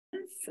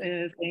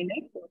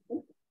Zeynep.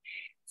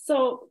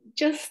 So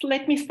just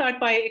let me start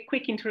by a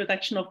quick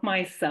introduction of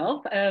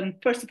myself.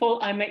 First of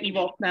all, I'm an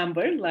EWOB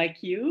member like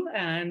you,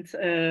 and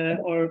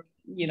or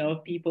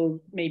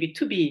people maybe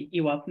to be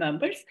EWOB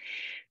members.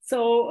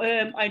 So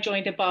I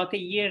joined about a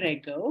year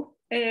ago.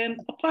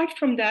 Apart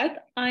from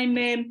that, I'm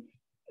a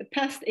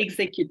past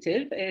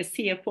executive, a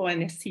CFO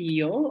and a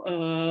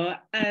CEO,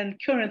 and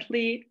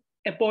currently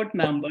a board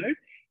member,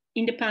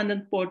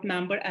 independent board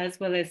member, as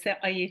well as an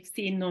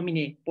IFC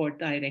nominee board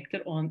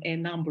director on a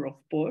number of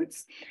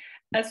boards.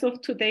 As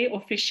of today,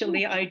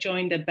 officially, I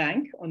joined a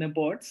bank on a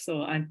board,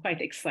 so I'm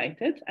quite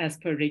excited. As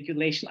per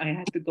regulation, I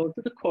had to go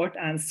to the court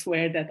and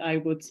swear that I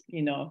would,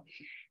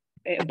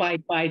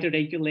 abide by the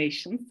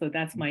regulations. So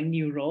that's my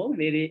new role,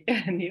 very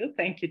new.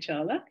 Thank you,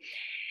 Çağla.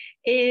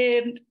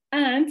 And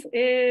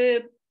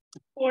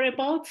for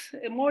about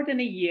more than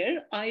a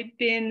year, I've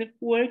been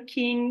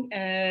working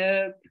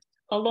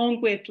along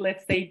with,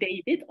 let's say,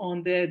 David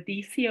on the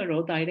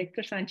DCRO,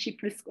 Directors and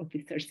Chief Risk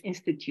Officers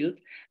Institute,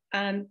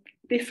 and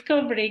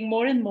discovering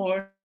more and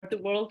more the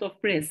world of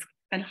risk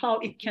and how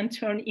it can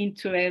turn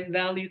into a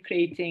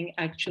value-creating,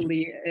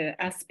 actually,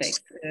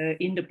 aspect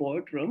in the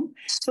boardroom.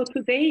 So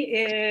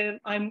today,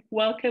 I'm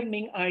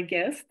welcoming our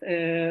guest,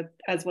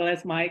 as well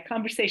as my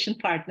conversation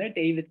partner,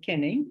 David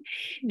Koenig.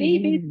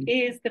 David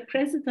is the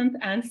president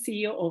and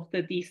CEO of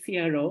the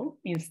DCRO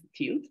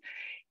Institute.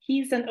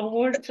 He's an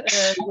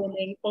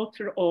award-winning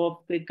author of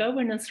the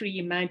Governance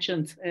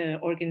Reimagined,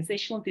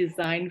 Organizational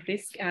Design,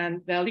 Risk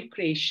and Value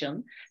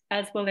Creation,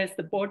 as well as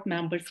the Board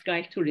Members'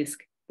 Guide to Risk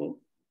book.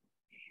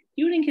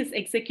 During his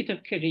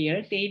executive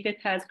career, David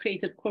has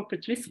created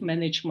corporate risk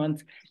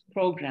management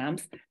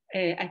programs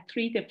at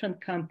 3 different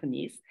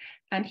companies,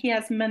 and he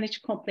has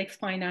managed complex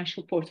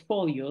financial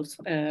portfolios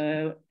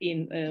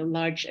in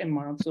large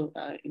amounts of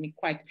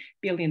quite $1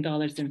 billion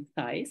in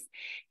size.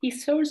 He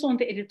serves on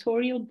the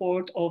editorial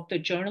board of the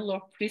Journal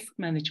of Risk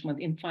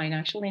Management in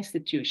Financial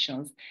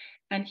Institutions,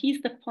 and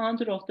he's the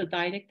founder of the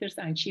Directors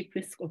and Chief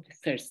Risk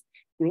Officers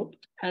Group,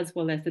 as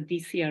well as the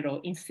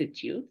DCRO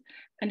Institute,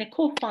 and a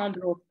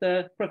co-founder of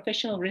the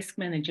Professional Risk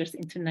Managers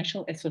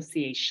International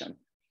Association.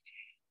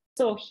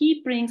 So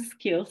he brings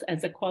skills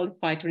as a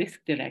qualified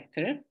risk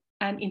director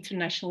and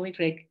internationally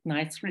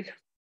recognized risk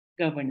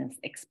governance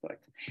expert.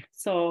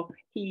 So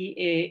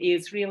he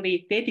is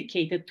really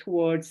dedicated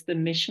towards the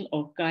mission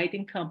of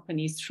guiding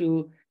companies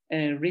through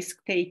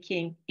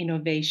risk-taking,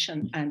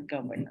 innovation, and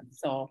governance.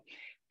 So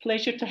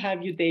pleasure to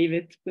have you,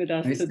 David, with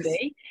us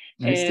today.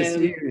 Nice to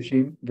see you,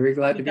 Yeşim. Very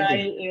glad to be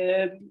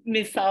here. I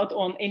miss out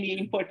on any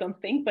important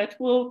thing, but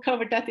we'll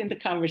cover that in the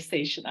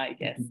conversation, I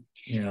guess.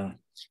 Yeah.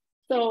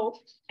 So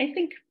I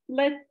think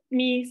let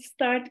me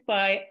start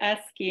by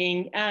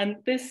asking, and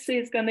this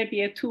is going to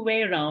be a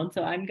two-way round,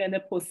 so I'm going to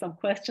pose some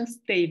questions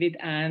to David,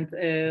 and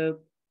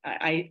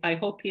I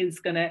hope he's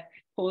going to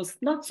pose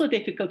not so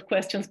difficult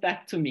questions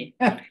back to me.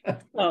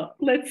 So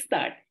let's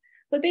start.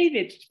 So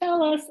David,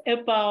 tell us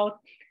about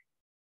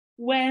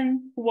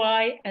when,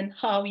 why, and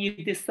how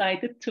you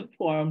decided to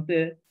form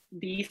the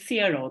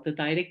DCRO, the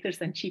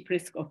Directors and Chief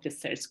Risk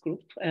Officers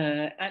Group,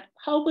 and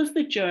how was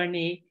the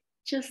journey?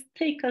 Just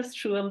take us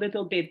through a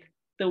little bit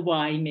the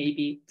why,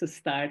 maybe, to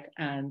start,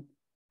 and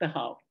the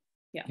how.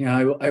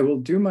 Yeah, I will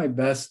do my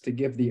best to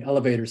give the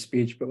elevator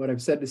speech, but what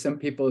I've said to some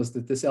people is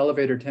that this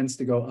elevator tends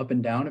to go up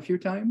and down a few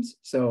times,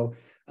 so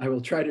I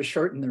will try to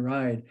shorten the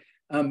ride.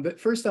 But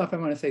first off, I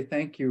want to say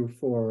thank you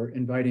for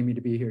inviting me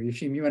to be here.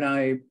 Yeşim, you and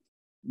I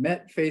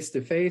met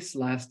face-to-face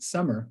last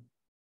summer,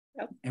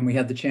 and we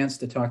had the chance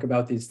to talk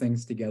about these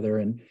things together.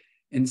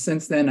 And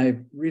since then,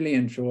 I've really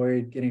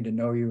enjoyed getting to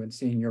know you and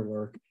seeing your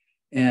work.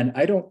 And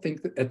I don't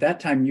think that at that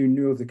time you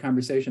knew of the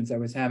conversations I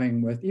was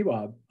having with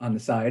EWOB on the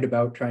side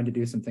about trying to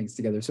do some things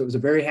together. So it was a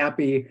very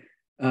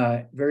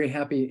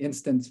happy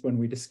instance when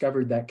we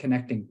discovered that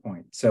connecting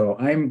point. So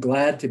I'm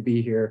glad to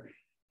be here.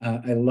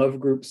 I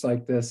love groups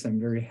like this. I'm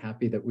very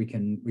happy that we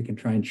can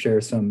try and share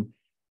some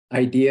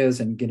ideas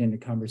and get into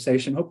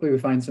conversation. Hopefully we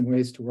find some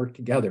ways to work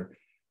together.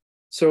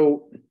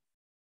 So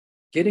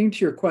getting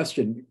to your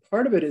question,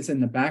 part of it is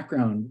in the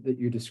background that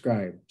you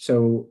described.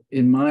 So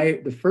in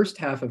the first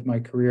half of my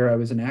career, I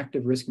was an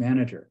active risk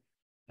manager.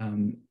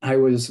 I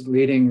was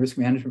leading risk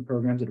management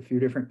programs at a few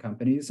different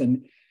companies,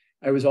 and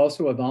I was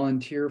also a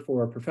volunteer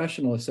for a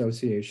professional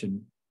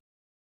association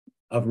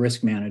of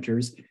risk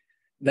managers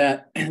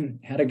that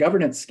had a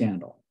governance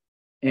scandal.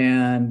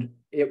 And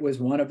it was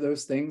one of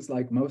those things,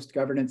 like most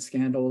governance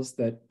scandals,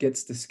 that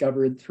gets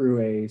discovered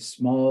through a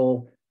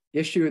small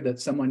issue that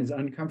someone is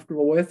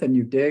uncomfortable with, and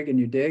you dig and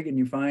you dig and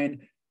you find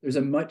there's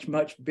a much,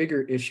 much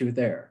bigger issue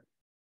there.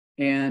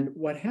 And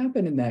what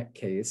happened in that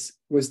case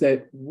was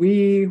that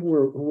we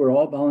were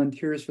all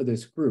volunteers for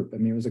this group. I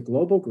mean, it was a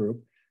global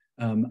group.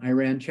 I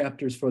ran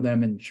chapters for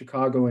them in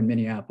Chicago and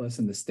Minneapolis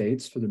in the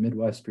States for the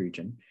Midwest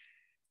region.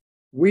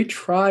 We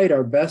tried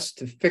our best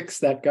to fix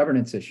that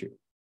governance issue,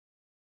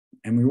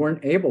 and we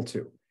weren't able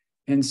to.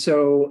 And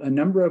so a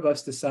number of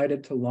us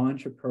decided to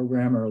launch a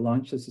program or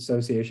launch this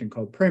association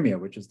called PRIMIA,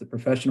 which is the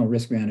Professional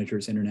Risk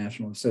Managers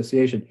International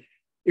Association.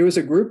 It was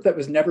a group that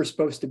was never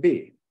supposed to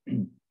be.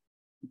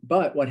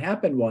 But what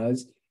happened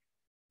was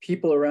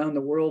people around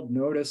the world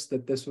noticed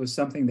that this was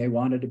something they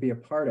wanted to be a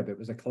part of. It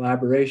was a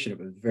collaboration. It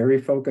was very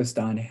focused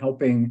on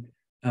helping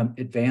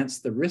advance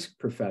the risk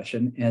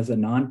profession as a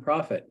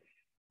nonprofit.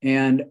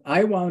 And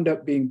I wound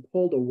up being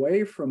pulled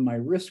away from my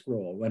risk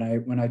role.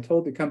 When I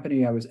told the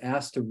company I was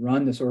asked to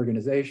run this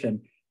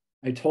organization,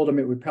 I told them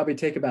it would probably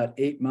take about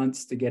 8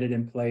 months to get it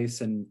in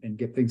place and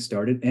get things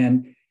started.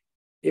 And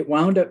it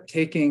wound up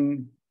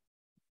taking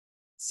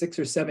 6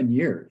 or 7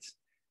 years.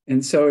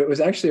 And so it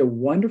was actually a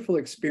wonderful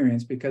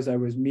experience because I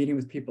was meeting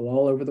with people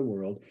all over the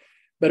world.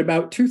 But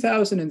about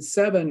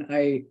 2007,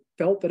 I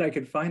felt that I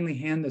could finally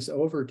hand this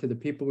over to the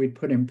people we'd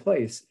put in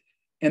place.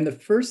 And the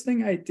first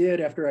thing I did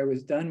after I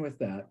was done with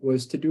that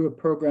was to do a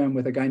program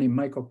with a guy named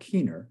Michael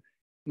Keener.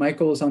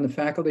 Michael is on the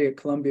faculty at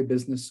Columbia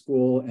Business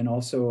School and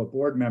also a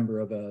board member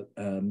of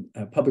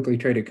a publicly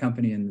traded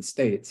company in the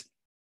States.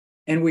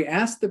 And we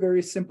asked the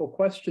very simple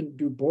question,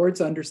 do boards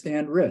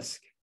understand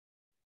risk?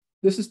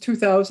 This is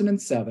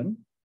 2007.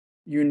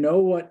 You know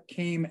what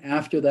came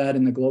after that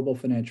in the global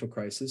financial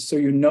crisis. So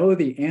you know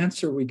the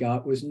answer we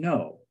got was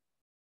no.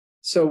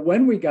 So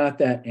when we got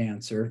that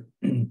answer,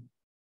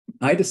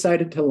 I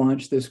decided to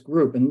launch this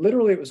group. And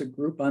literally it was a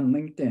group on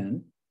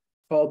LinkedIn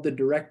called the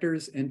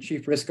Directors and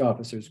Chief Risk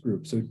Officers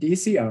Group. So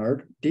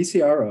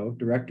DCRO,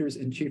 Directors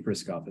and Chief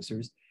Risk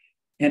Officers.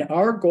 And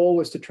our goal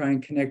was to try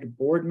and connect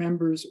board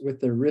members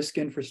with their risk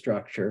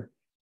infrastructure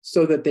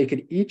so that they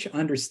could each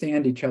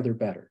understand each other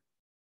better.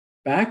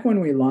 Back when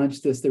we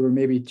launched this, there were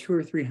maybe 200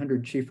 or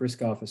 300 chief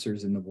risk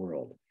officers in the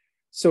world.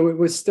 So it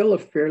was still a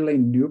fairly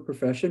new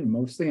profession,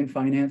 mostly in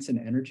finance and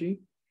energy.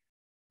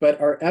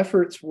 But our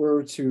efforts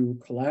were to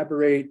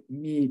collaborate,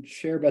 meet,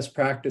 share best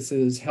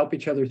practices, help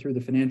each other through the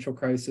financial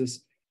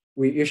crisis.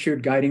 We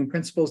issued guiding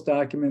principles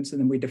documents,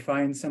 and then we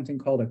defined something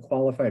called a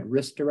qualified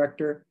risk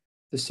director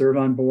to serve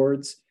on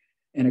boards.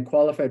 And a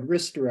qualified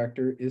risk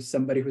director is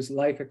somebody who's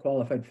like a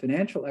qualified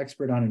financial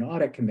expert on an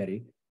audit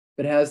committee,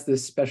 but has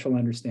this special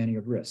understanding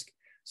of risk.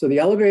 So the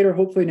elevator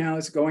hopefully now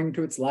is going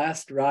to its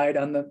last ride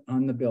on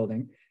the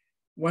building.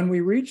 When we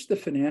reached the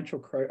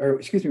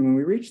when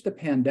we reached the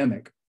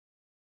pandemic,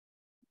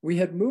 we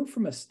had moved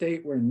from a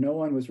state where no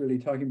one was really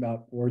talking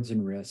about boards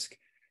and risk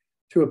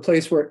to a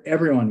place where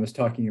everyone was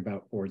talking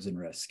about boards and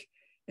risk.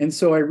 And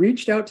so I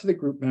reached out to the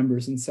group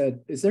members and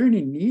said, is there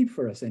any need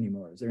for us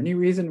anymore? Is there any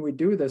reason we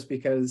do this?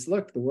 Because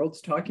look, the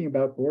world's talking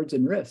about boards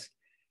and risk.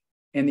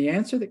 And the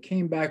answer that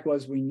came back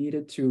was we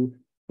needed to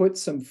put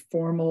some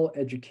formal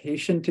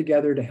education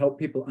together to help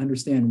people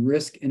understand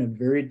risk in a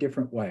very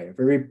different way,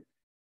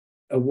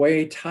 a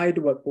way tied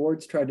to what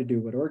boards try to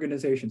do, what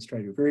organizations try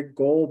to do, very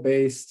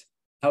goal-based,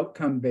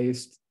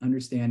 outcome-based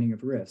understanding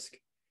of risk.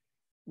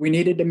 We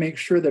needed to make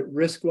sure that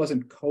risk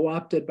wasn't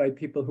co-opted by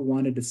people who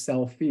wanted to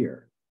sell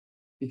fear,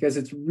 because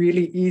it's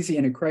really easy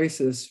in a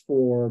crisis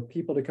for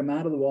people to come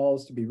out of the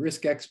walls to be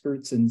risk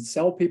experts and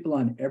sell people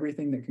on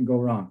everything that can go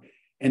wrong.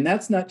 And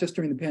that's not just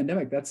during the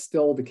pandemic, that's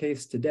still the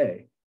case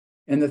today.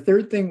 And the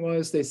third thing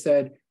was they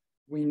said,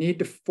 we need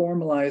to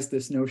formalize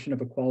this notion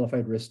of a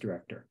qualified risk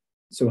director.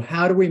 So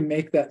how do we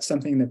make that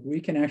something that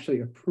we can actually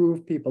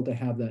approve people to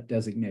have that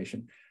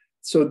designation?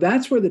 So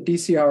that's where the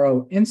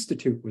DCRO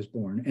Institute was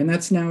born. And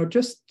that's now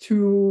just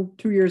two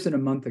years and a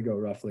month ago,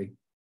 roughly.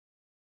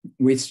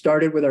 We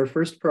started with our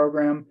first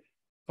program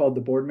called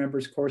the Board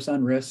Members Course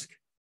on Risk.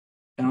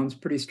 Sounds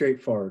pretty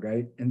straightforward,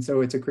 right? And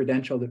so it's a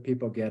credential that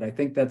people get. I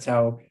think that's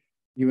how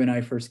you and I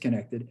first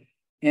connected.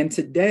 And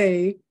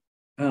today,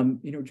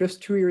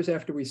 just 2 years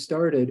after we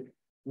started,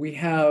 we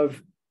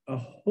have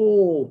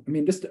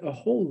just a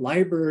whole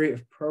library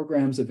of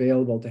programs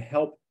available to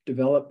help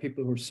develop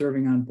people who are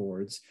serving on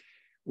boards.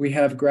 We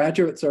have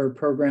graduates or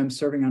programs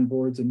serving on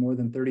boards in more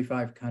than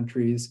 35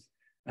 countries.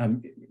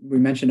 We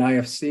mentioned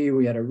IFC.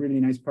 We had a really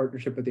nice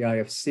partnership with the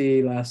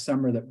IFC last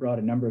summer that brought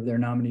a number of their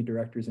nominee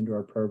directors into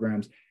our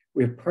programs.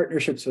 We have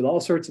partnerships with all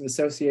sorts of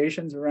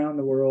associations around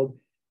the world.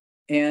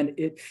 And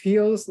it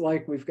feels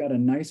like we've got a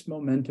nice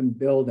momentum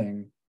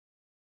building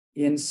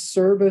in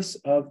service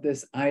of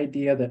this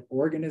idea that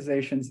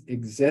organizations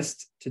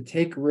exist to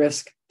take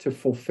risk to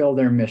fulfill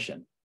their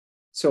mission.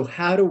 So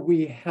how do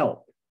we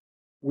help?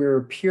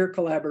 We're peer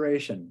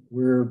collaboration.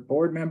 We're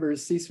board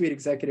members, C-suite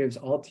executives,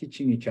 all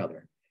teaching each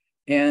other.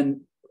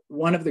 And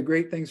one of the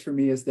great things for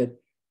me is that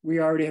we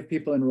already have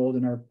people enrolled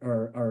in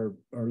our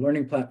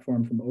learning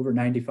platform from over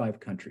 95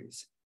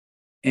 countries.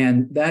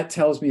 And that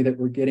tells me that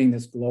we're getting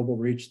this global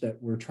reach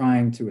that we're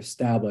trying to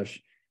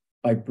establish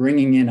by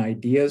bringing in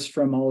ideas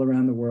from all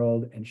around the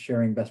world and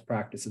sharing best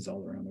practices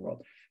all around the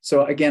world.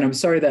 So again, I'm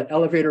sorry that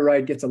elevator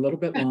ride gets a little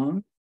bit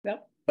long,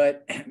 Yep.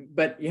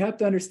 but you have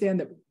to understand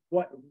that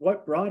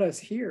what brought us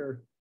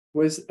here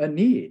was a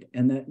need,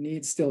 and that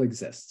need still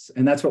exists.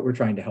 And that's what we're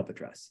trying to help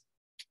address.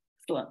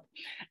 Excellent.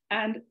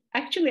 And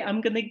actually,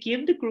 I'm going to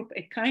give the group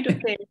a kind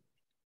of a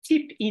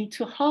tip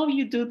into how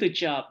you do the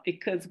job,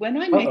 because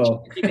when I met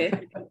you,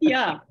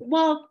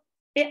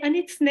 and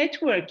it's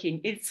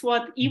networking. It's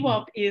what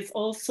EWOB is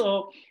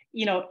also,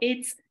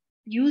 it's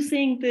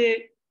using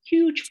the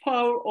huge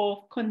power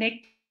of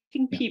connecting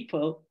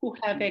people who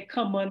have a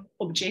common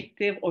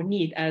objective or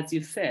need, as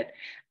you said.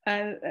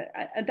 And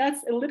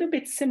that's a little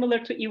bit similar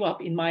to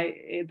EWOB in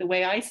the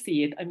way I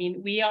see it. I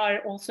mean, we are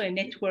also a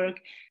network,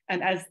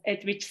 and as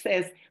Edrich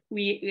says,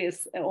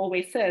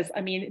 always says,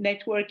 I mean,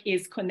 network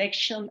is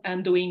connection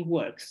and doing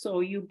work.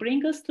 So you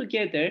bring us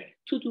together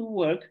to do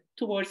work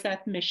towards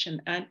that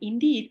mission. And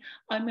indeed,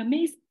 I'm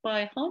amazed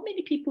by how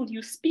many people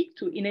you speak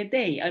to in a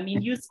day. I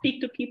mean, you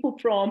speak to people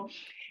from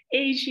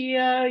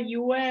Asia,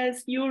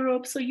 US,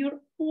 Europe, so you're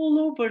all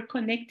over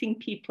connecting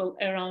people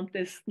around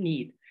this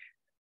need.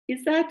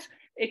 Is that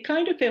a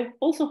kind of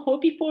also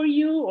hobby for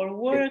you or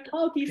work?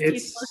 How do you see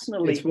it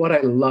personally? It's what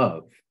I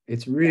love.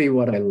 It's really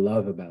what I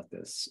love about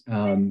this.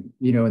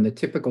 You know, in the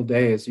typical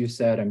day, as you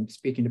said, I'm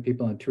speaking to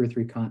people on 2 or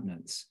 3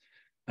 continents.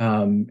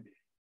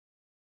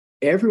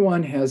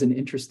 Everyone has an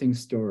interesting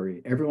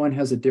story. Everyone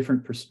has a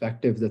different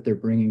perspective that they're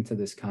bringing to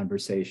this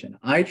conversation.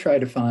 I try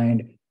to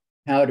find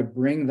how to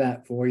bring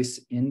that voice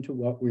into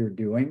what we're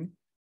doing,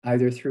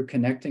 either through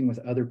connecting with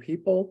other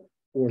people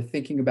or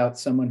thinking about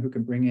someone who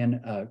can bring in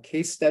a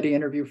case study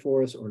interview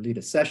for us or lead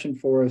a session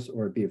for us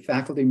or be a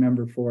faculty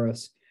member for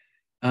us.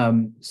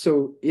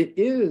 So it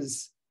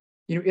is,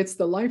 you know, it's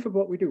the life of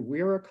what we do.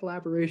 We are a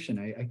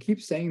collaboration. I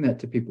keep saying that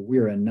to people. We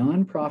are a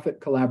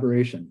nonprofit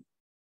collaboration.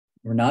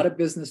 We're not a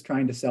business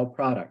trying to sell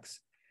products.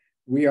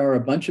 We are a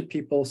bunch of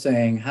people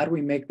saying, how do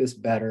we make this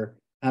better?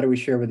 How do we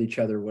share with each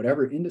other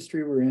whatever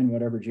industry we're in,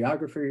 whatever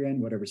geography we're in,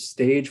 whatever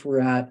stage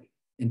we're at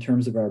in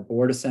terms of our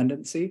board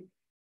ascendancy?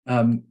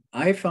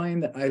 I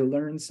find that I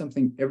learn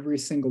something every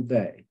single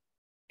day.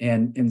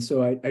 And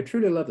so I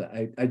truly love that.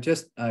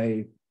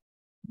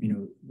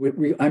 You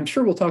know, I'm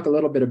sure we'll talk a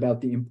little bit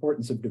about the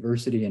importance of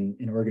diversity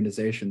in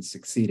organizations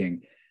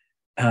succeeding.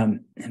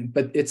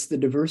 But it's the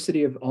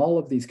diversity of all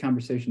of these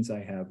conversations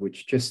I have,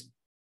 which just,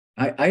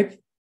 I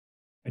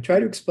try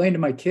to explain to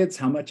my kids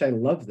how much I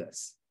love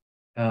this.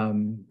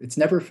 It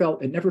never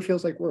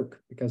feels like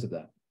work because of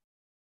that.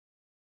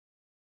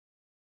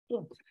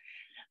 Cool.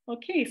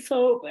 Okay,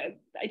 so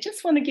I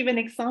just want to give an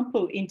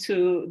example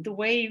into the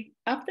way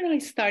after I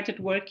started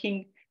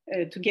working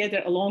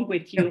together along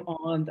with you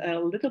on a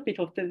little bit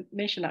of the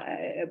mission,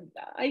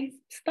 I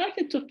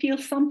started to feel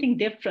something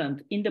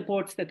different in the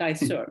boards that I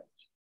serve.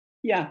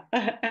 Yeah,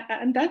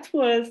 and that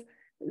was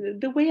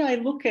the way I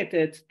look at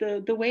it,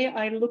 the way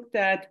I looked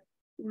at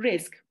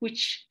risk,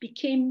 which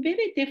became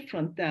very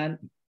different than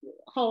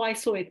how I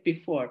saw it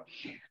before.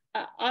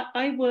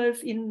 I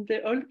was in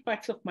the early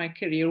parts of my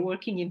career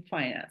working in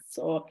finance.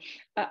 So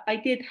I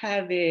did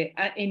have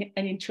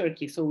in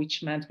Turkey, so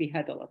which meant we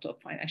had a lot of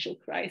financial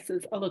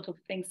crisis, a lot of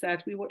things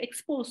that we were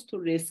exposed to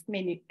risk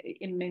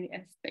in many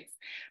aspects.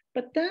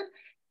 But then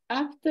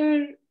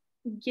after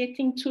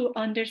getting to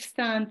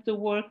understand the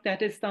work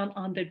that is done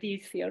under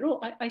DCRO,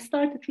 I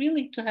started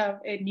really to have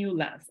a new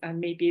lens, and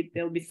maybe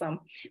there'll be some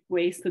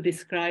ways to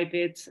describe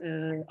it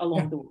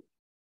along the way.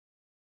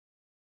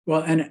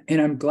 Well, and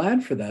I'm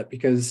glad for that,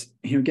 because,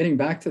 you know, getting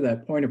back to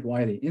that point of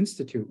why the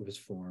Institute was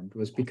formed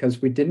was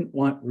because we didn't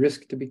want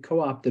risk to be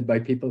co-opted by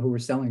people who were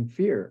selling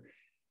fear.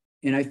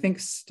 And I think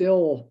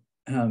still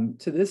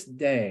to this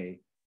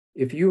day,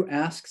 if you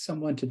ask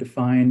someone to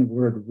define the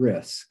word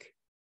risk,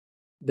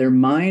 their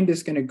mind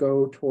is going to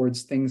go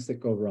towards things that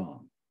go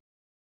wrong.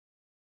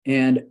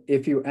 And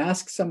if you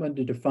ask someone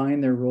to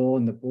define their role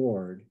in the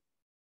board,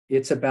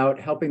 it's about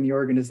helping the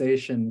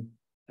organization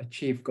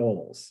achieve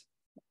goals.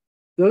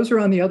 Those are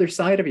on the other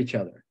side of each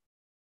other.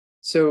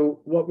 So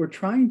what we're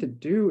trying to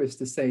do is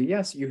to say,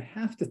 yes, you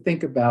have to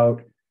think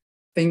about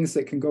things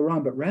that can go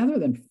wrong, but rather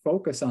than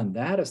focus on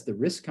that as the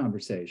risk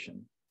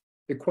conversation,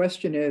 the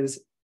question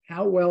is,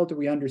 how well do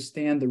we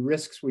understand the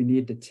risks we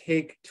need to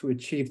take to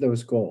achieve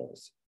those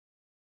goals?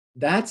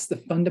 That's the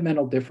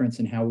fundamental difference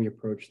in how we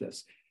approach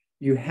this.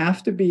 You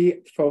have to be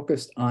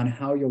focused on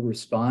how you'll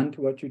respond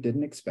to what you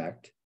didn't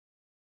expect,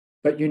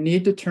 but you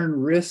need to turn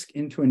risk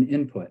into an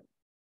input.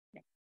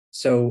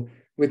 So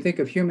we think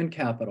of human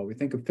capital, we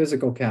think of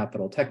physical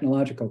capital,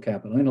 technological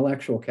capital,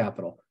 intellectual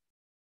capital,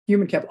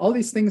 human capital, all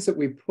these things that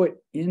we put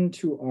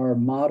into our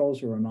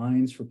models or our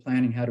minds for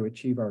planning how to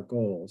achieve our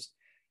goals.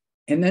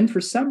 And then for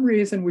some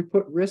reason, we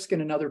put risk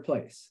in another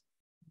place.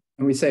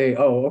 And we say,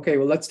 oh, okay,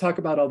 well, let's talk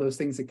about all those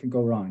things that can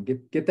go wrong.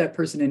 Get that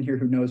person in here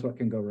who knows what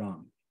can go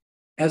wrong.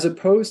 As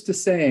opposed to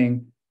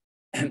saying,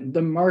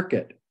 the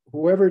market,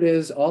 whoever it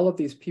is, all of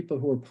these people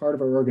who are part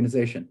of our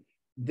organization,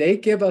 they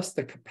give us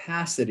the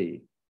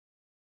capacity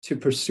to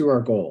pursue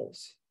our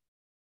goals.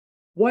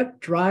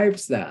 What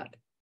drives that?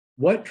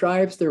 What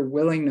drives their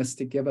willingness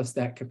to give us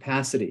that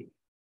capacity?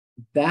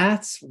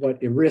 That's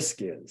what a risk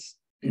is.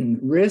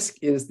 Risk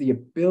is the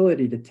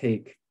ability to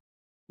take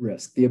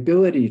risk, the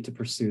ability to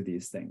pursue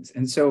these things.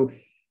 And so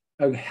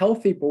a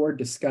healthy board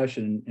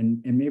discussion,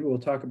 and maybe we'll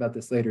talk about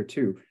this later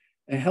too,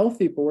 a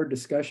healthy board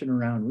discussion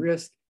around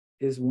risk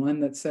is one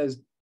that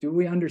says, do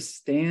we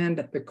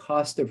understand the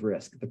cost of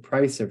risk, the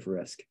price of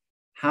risk?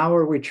 How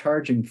are we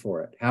charging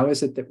for it? How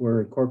is it that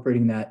we're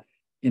incorporating that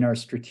in our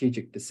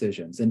strategic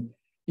decisions? And,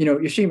 you know,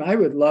 Yeşim, I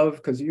would love,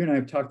 because you and I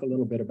have talked a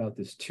little bit about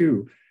this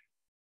too,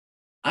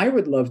 I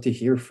would love to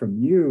hear from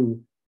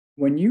you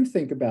when you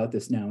think about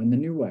this now in the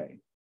new way.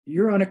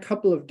 You're on a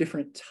couple of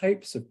different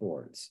types of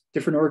boards,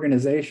 different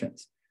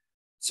organizations.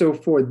 So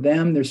for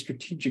them, their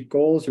strategic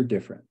goals are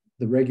different.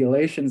 The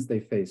regulations they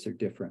face are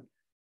different.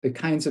 The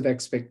kinds of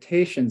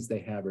expectations they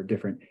have are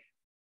different.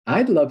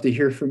 I'd love to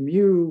hear from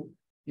you,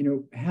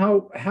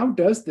 how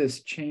does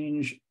this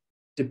change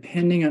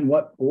depending on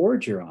what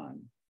board you're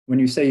on? When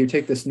you say you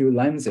take this new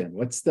lens in,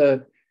 what's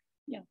the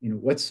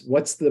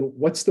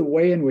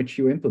way in which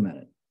you implement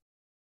it?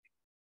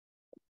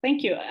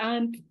 Thank you.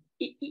 And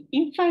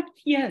in fact,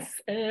 yes,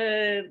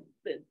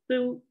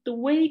 the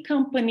way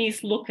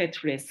companies look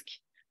at risk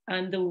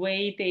and the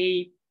way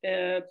they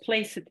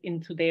place it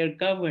into their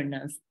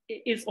governance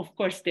is, of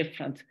course,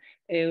 different,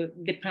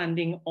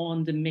 depending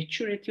on the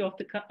maturity of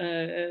the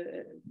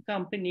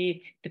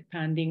company,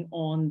 depending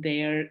on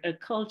their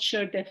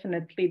culture,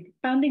 definitely,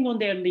 depending on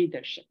their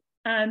leadership.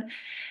 And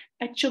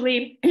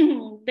actually,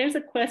 there's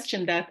a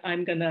question that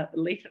I'm going to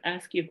later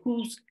ask you,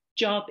 whose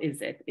job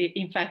is it?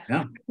 In fact,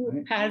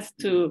 who has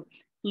to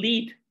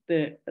lead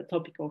the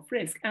topic of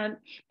risk? And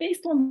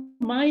based on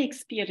my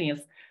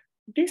experience,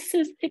 this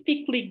is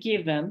typically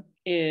given,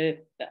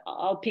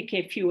 I'll pick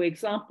a few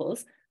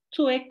examples,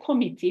 to a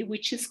committee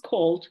which is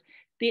called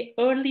the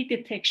Early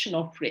Detection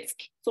of Risk.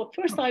 So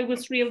first, I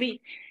was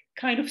really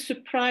kind of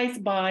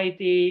surprised by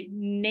the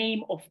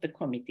name of the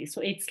committee.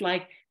 So it's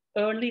like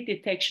early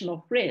detection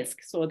of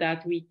risk, so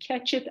that we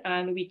catch it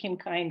and we can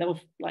kind of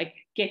like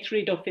get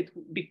rid of it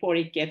before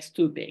it gets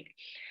too big.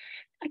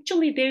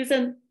 Actually, there's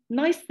a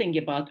nice thing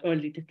about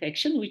early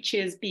detection, which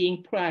is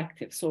being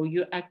proactive. So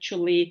you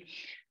actually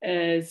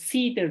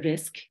see the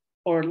risk,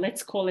 or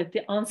let's call it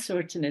the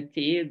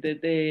uncertainty,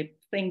 the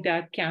thing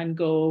that can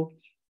go,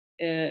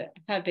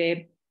 have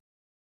a,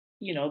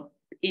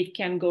 it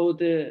can go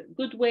the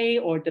good way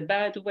or the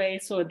bad way.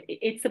 So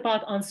it's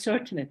about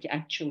uncertainty,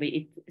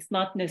 actually. It's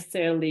not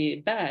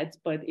necessarily bad,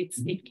 but it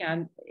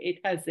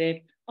has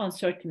a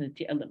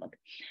uncertainty element.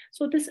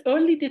 So this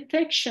early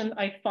detection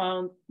I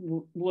found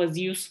was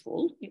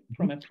useful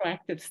from a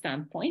proactive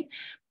standpoint,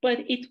 but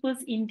it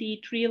was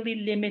indeed really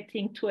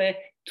limiting to a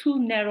too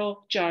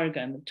narrow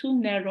jargon, too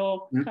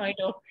narrow kind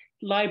of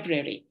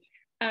library.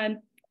 And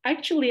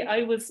actually,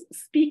 I was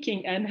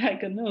speaking, and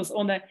Hagen knows,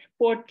 on a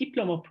board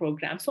diploma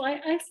program. So I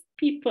asked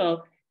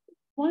people,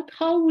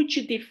 how would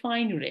you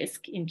define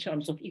risk in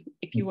terms of,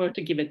 if you were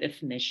to give a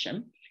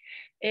definition,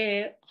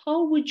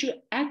 how would you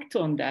act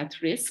on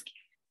that risk?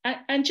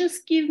 And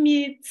just give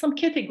me some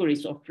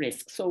categories of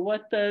risk. So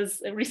what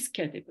does risk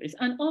categories?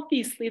 And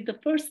obviously, the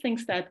first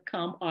things that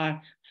come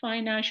are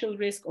financial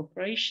risk,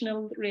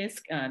 operational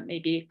risk, and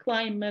maybe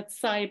climate,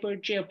 cyber,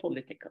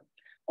 geopolitical.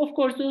 Of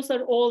course, those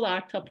are all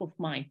our top of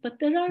mind, but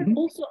there are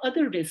also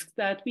other risks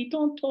that we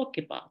don't talk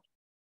about,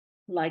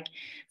 like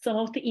some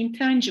of the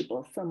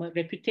intangibles, some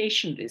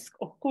reputation risk.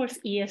 Of course,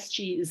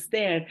 ESG is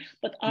there,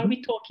 but are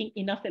we talking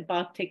enough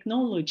about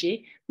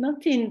technology,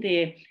 not in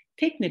the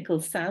technical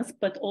sense,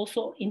 but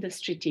also in the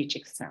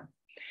strategic sense?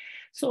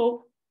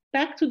 So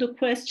back to the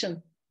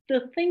question,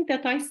 the thing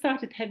that I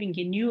started having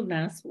a new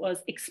lens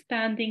was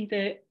expanding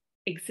the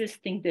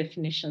existing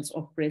definitions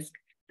of risk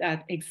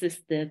that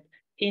existed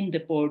in the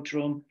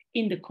boardroom,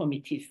 in the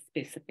committees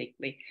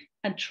specifically,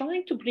 and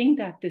trying to bring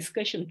that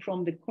discussion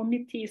from the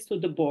committees to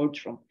the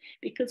boardroom.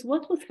 Because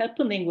what was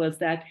happening was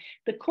that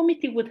the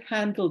committee would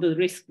handle the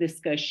risk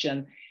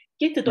discussion,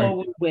 get it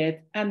over with,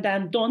 and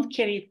then don't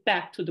carry it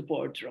back to the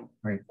boardroom.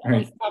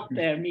 I'll stop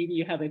there. Maybe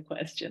you have a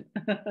question.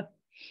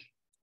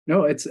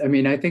 No, I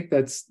think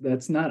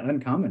that's not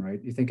uncommon,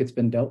 right? You think it's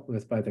been dealt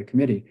with by the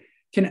committee.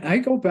 Can I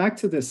go back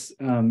to this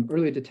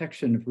early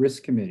detection of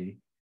risk committee?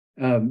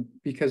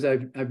 Because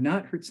I've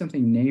not heard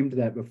something named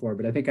that before,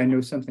 but I think I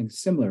know something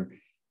similar.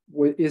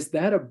 Is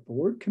that a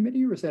board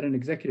committee or is that an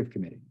executive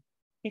committee?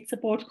 It's a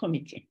board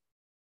committee.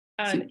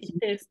 And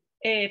it is,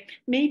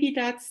 maybe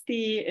that's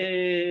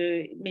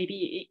the,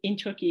 maybe in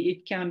Turkey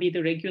it can be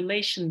the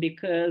regulation,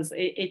 because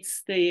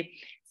it's the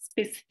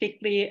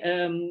specifically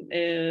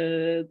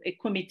a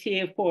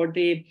committee for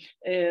the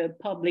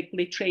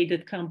publicly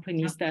traded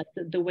companies, that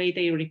the way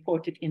they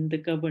report it in the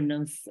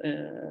governance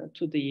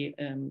to the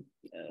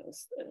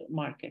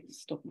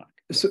stock market.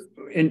 So,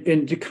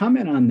 and to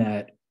comment on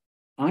that,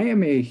 I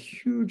am a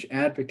huge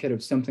advocate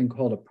of something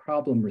called a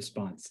problem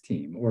response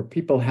team, or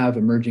people have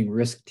emerging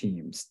risk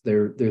teams.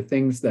 They're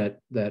things that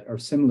are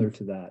similar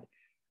to that,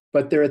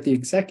 but they're at the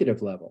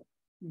executive level.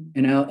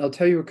 And I'll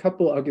tell you a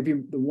couple. I'll give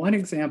you the one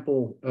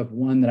example of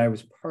one that I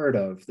was part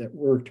of that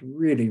worked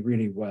really,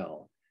 really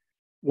well,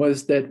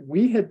 was that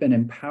we had been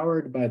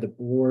empowered by the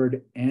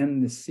board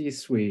and the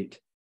C-suite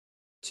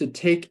to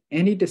take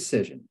any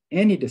decision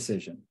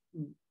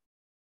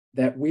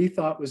that we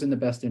thought was in the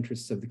best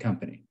interests of the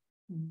company.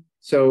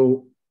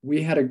 So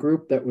we had a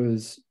group that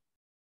was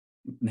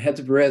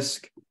heads of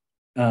risk,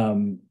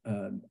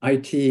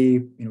 IT,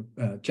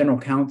 general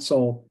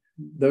counsel,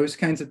 those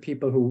kinds of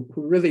people who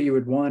really you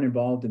would want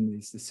involved in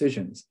these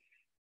decisions.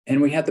 And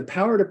we had the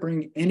power to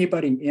bring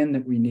anybody in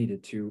that we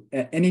needed to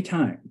at any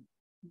time.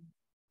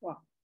 Wow.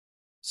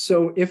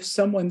 So if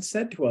someone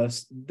said to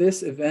us,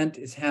 this event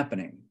is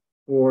happening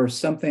or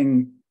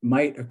something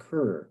might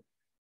occur,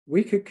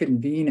 we could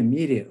convene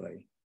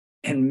immediately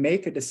and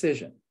make a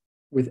decision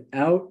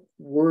without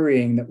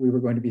worrying that we were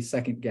going to be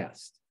second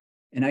guessed.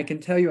 And I can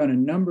tell you on a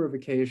number of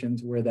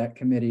occasions where that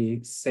committee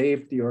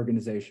saved the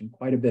organization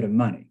quite a bit of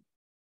money.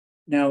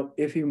 Now,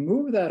 if you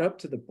move that up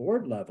to the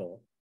board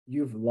level,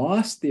 you've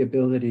lost the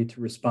ability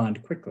to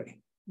respond quickly.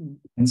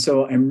 And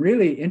so I'm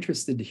really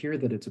interested to hear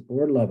that it's a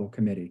board level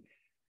committee.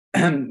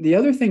 The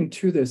other thing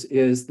to this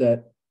is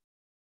that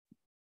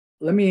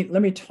let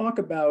me talk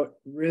about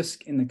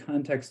risk in the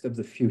context of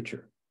the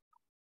future.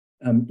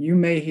 You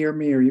may hear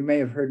me, or you may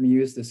have heard me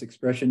use this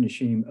expression,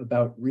 Yeşim,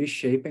 about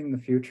reshaping the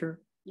future.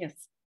 Yes.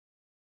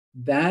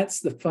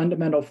 That's the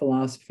fundamental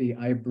philosophy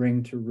I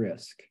bring to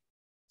risk.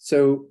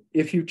 So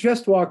if you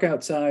just walk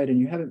outside and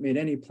you haven't made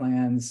any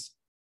plans,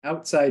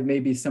 outside may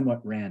be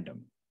somewhat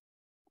random.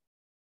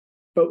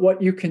 But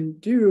what you can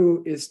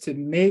do is to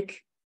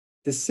make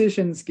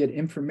decisions, get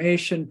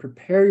information,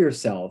 prepare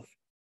yourself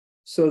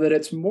so that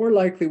it's more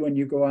likely when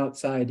you go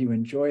outside, you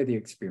enjoy the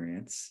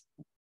experience,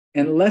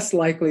 and less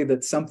likely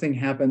that something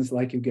happens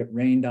like you get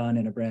rained on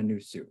in a brand new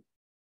suit.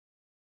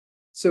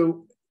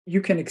 So you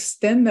can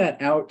extend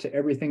that out to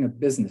everything a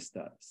business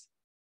does.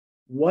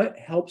 What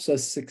helps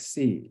us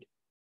succeed?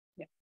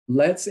 Yeah.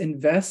 Let's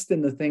invest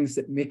in the things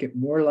that make it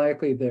more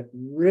likely that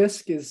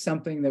risk is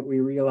something that we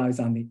realize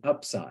on the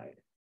upside.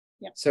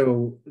 Yeah.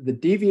 So the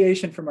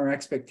deviation from our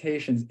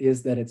expectations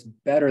is that it's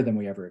better than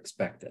we ever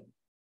expected.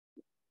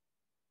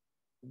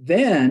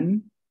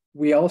 Then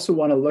we also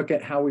want to look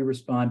at how we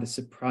respond to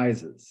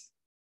surprises.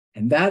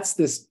 And that's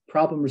this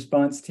problem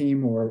response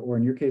team, or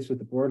in your case with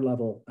the board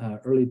level,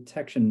 early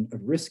detection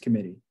of risk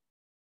committee.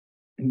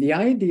 And the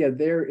idea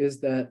there is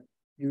that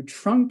you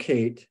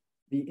truncate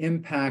the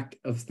impact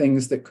of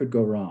things that could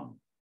go wrong.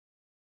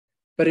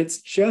 But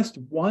it's just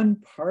one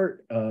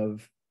part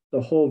of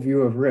the whole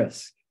view of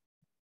risk.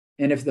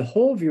 And if the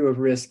whole view of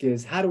risk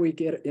is how do we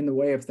get in the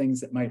way of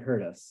things that might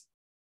hurt us,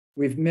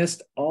 we've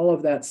missed all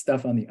of that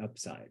stuff on the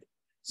upside.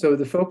 So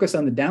the focus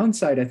on the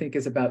downside, I think,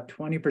 is about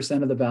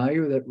 20% of the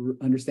value that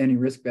understanding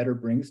risk better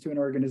brings to an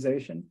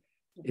organization.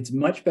 It's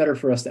much better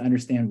for us to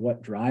understand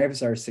what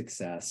drives our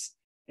success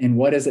and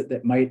what is it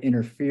that might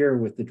interfere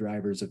with the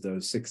drivers of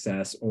those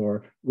success,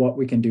 or what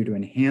we can do to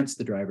enhance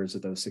the drivers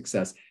of those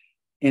success.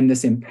 And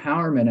this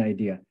empowerment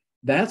idea,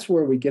 that's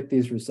where we get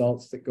these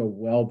results that go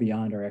well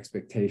beyond our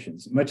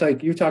expectations. Much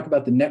like you talk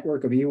about the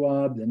network of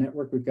EWOB, the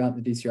network we've got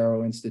in the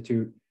DCRO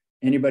Institute,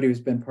 anybody who's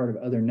been part of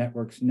other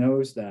networks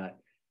knows that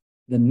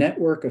the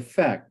network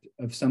effect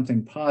of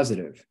something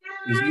positive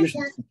is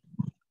usually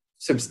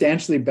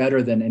substantially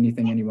better than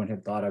anything anyone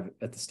had thought of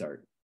at the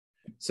start.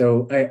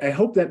 So I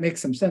hope that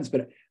makes some sense,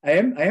 but I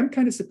am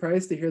kind of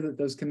surprised to hear that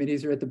those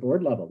committees are at the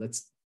board level.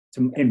 That's,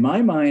 in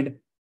my mind,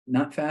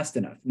 not fast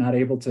enough, not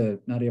able to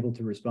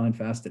respond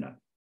fast enough.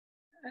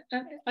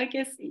 I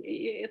guess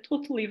you're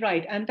totally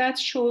right. And that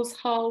shows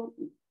how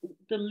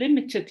the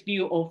limited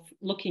view of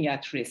looking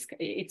at risk.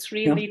 It's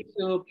really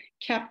to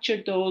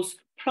capture those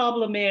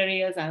problem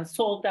areas and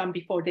solve them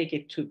before they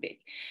get too big.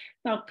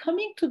 Now,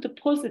 coming to the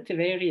positive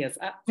areas,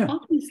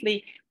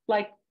 obviously,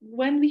 like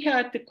when we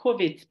had the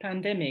COVID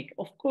pandemic,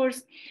 of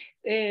course,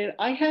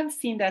 I have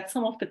seen that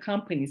some of the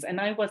companies, and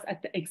I was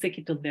at the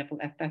executive level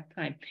at that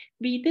time,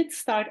 we did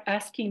start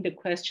asking the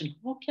question,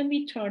 how can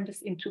we turn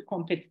this into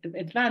competitive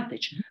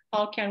advantage?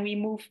 How can we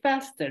move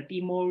faster, be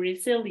more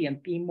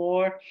resilient, be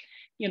more,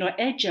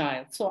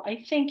 agile? So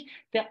I think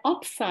the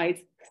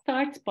upside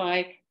starts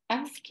by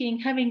asking,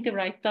 having the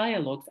right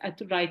dialogues at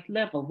the right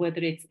level,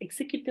 whether it's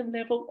executive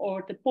level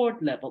or the board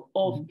level,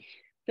 of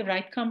the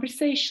right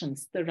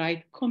conversations, the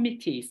right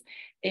committees,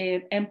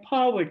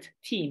 empowered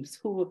teams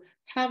who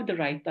have the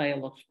right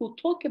dialogues, who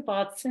talk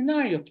about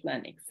scenario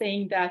planning,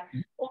 saying that,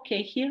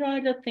 okay, here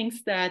are the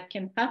things that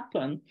can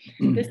happen.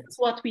 This is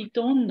what we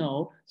don't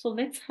know. So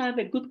let's have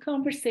a good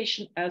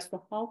conversation as to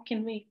how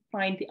can we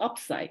find the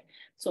upside.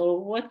 So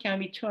what can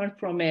we turn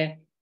from a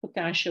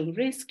potential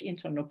risk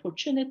into an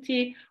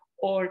opportunity,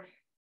 or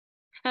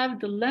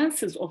have the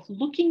lenses of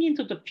looking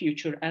into the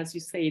future, as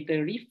you say, the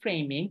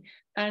reframing,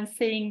 and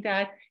saying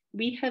that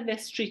we have a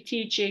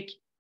strategic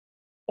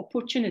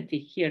opportunity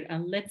here,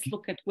 and let's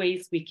look at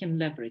ways we can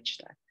leverage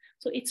that.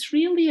 So it's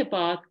really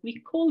about, we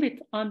call it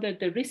under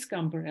the risk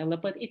umbrella,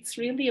 but it's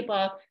really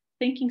about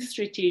thinking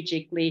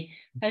strategically,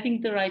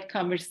 having the right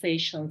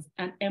conversations,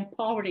 and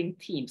empowering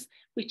teams,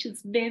 which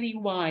is very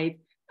wide,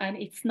 and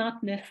it's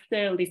not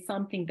necessarily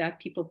something that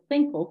people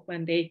think of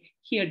when they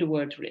hear the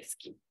word risk.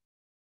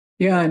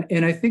 Yeah,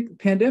 and I think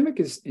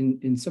pandemic is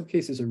in some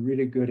cases a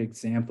really good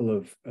example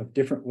of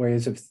different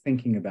ways of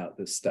thinking about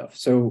this stuff.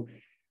 So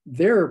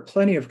there are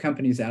plenty of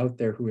companies out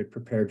there who had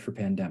prepared for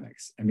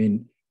pandemics. I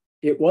mean,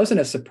 it wasn't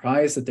a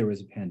surprise that there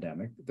was a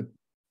pandemic.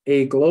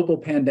 A global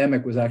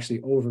pandemic was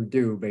actually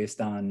overdue based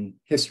on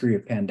history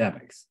of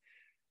pandemics.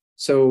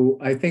 So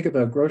I think of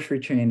a grocery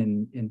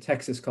chain in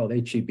Texas called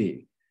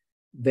HEB.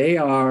 They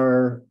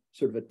are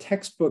sort of a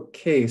textbook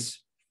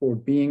case for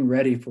being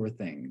ready for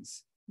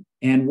things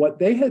And what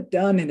they had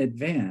done in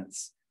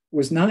advance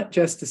was not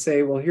just to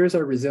say, well, here's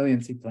our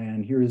resiliency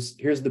plan, here's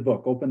the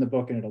book, open the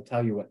book and it'll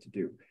tell you what to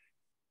do.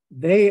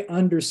 They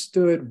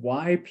understood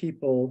why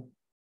people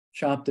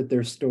shopped at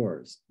their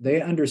stores.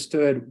 They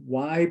understood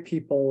why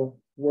people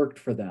worked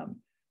for them.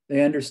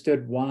 They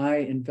understood why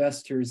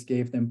investors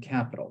gave them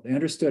capital. They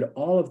understood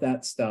all of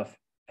that stuff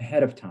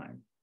ahead of time.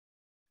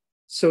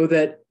 So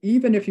that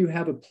even if you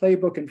have a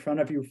playbook in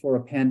front of you for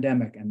a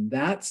pandemic, and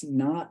that's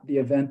not the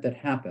event that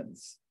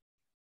happens,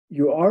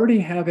 you already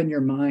have in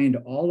your mind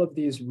all of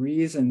these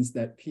reasons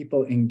that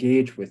people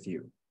engage with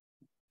you.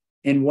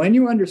 And when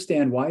you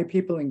understand why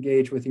people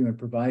engage with you and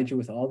provide you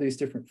with all these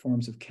different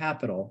forms of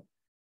capital,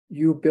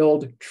 you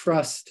build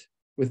trust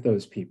with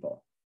those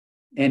people.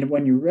 And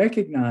when you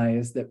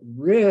recognize that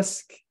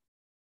risk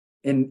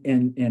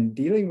and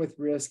dealing with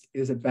risk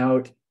is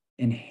about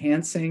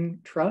enhancing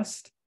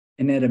trust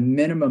and at a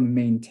minimum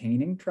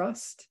maintaining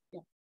trust,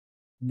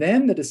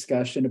 then the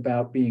discussion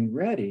about being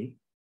ready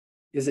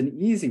is an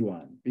easy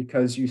one,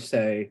 because you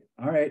say,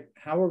 all right,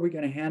 how are we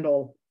going to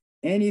handle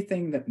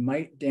anything that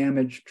might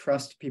damage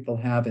trust people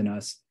have in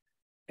us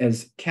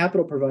as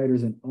capital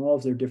providers in all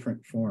of their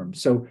different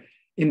forms? So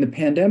in the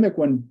pandemic,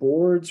 when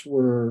boards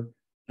were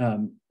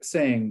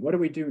saying, what do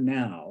we do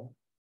now?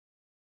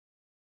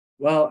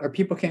 Well, our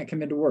people can't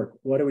come into work.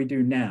 What do we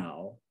do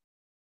now?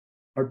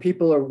 Our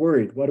people are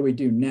worried. What do we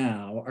do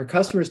now? Our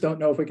customers don't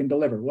know if we can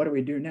deliver. What do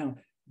we do now?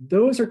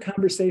 Those are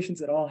conversations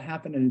that all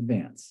happen in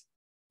advance.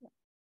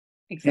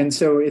 Exactly. And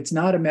so it's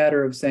not a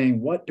matter of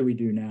saying, what do we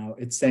do now?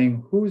 It's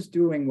saying, who's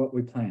doing what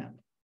we planned?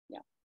 Yeah.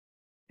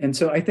 And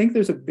so I think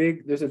there's a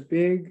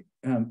big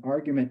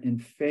argument in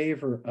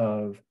favor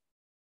of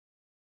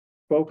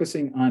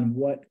focusing on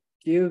what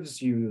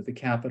gives you the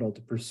capital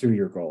to pursue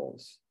your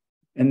goals.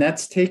 And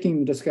that's taking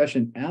the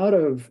discussion out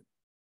of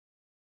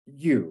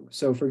you.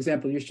 So for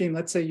example, Yeşim,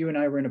 let's say you and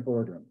I were in a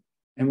boardroom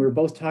and we were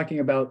both talking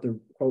about the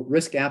quote,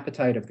 risk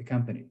appetite of the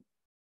company.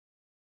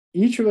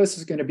 Each of us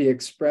is going to be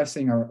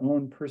expressing our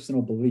own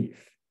personal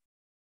belief.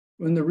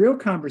 When the real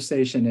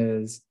conversation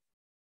is,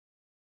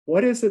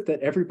 what is it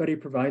that everybody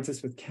provides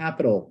us with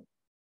capital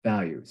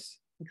values?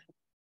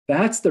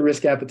 That's the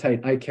risk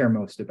appetite I care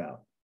most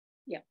about.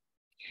 Yeah.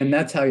 And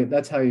that's how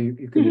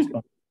you can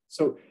respond.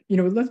 So,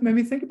 let's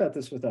maybe think about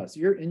this with us.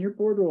 You're in your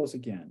board roles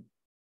again.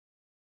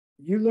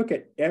 You look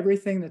at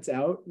everything that's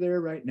out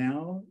there right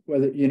now,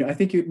 whether, I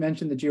think you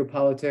mentioned the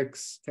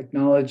geopolitics,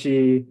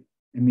 technology.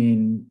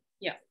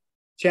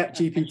 Chat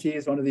GPT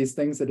is one of these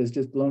things that has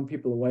just blown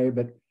people away,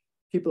 but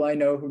people I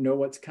know who know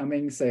what's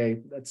coming say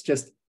that's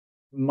just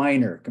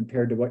minor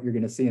compared to what you're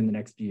going to see in the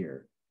next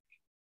year.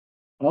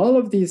 All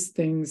of these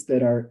things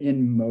that are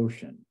in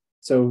motion.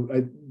 So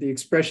the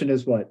expression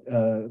is what?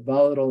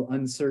 Volatile,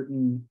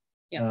 uncertain.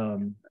 Yeah.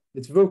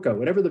 It's VUCA,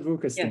 whatever the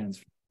VUCA stands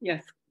for.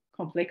 Yes,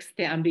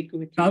 complexity,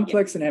 ambiguity.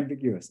 Complex and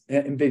ambiguous.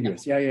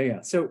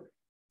 Yeah.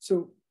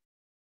 So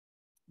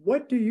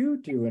what do you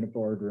do in a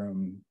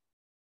boardroom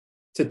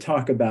to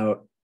talk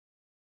about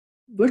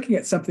looking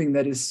at something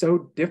that is so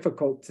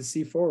difficult to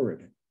see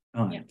forward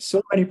on? Yeah.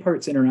 So many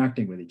parts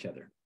interacting with each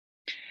other.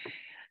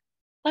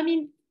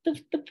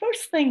 The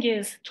first thing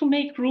is to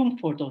make room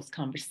for those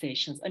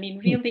conversations.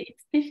 Really,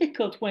 it's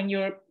difficult when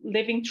you're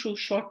living through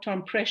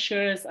short-term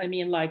pressures.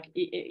 Like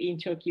in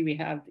Turkey, we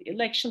have the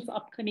elections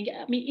upcoming.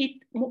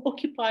 It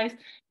occupies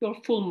your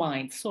full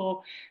mind.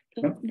 So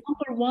the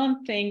number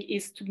one thing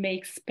is to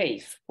make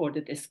space for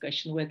the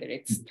discussion, whether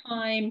it's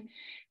time,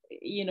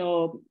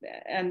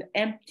 an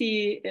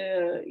empty,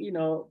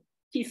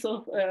 piece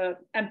of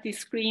empty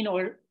screen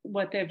or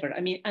whatever.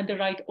 And the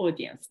right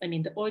audience.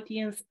 The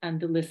audience and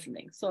the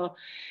listening. So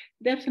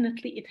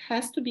definitely it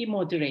has to be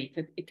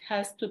moderated. It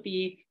has to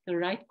be, the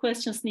right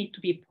questions need to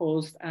be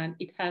posed, and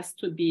it has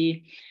to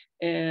be,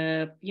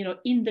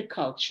 in the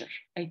culture.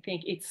 I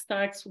think it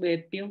starts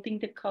with building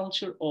the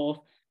culture of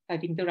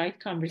having the right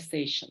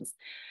conversations.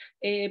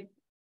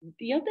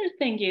 The other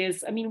thing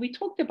is, we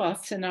talked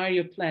about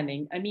scenario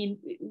planning.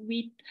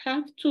 We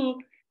have to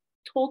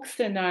talk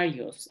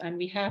scenarios, and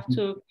we have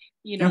to,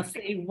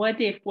 say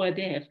what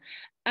if.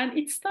 And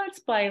it starts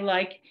by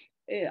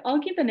I'll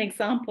give an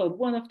example.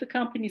 One of the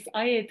companies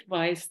I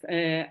advised,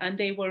 and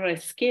they were a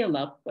scale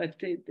up, but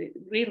the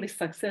really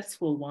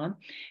successful one,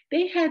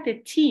 they had a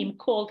team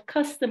called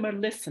customer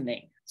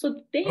listening.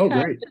 So they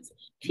had this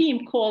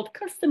team called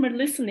customer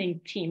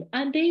listening team,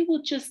 and they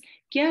would just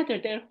gather,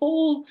 their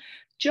whole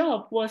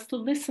job was to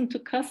listen to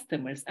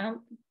customers and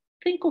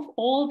think of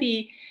all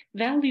the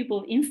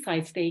valuable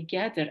insights they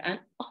gather.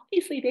 And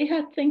obviously they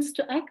had things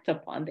to act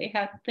upon. They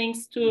had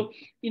things to,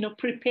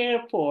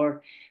 prepare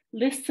for,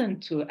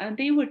 listen to, and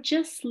they were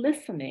just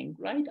listening,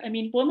 right?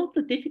 One of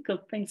the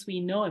difficult things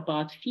we know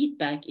about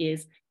feedback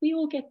is we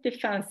all get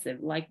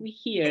defensive, like we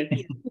hear.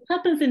 It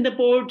happens in the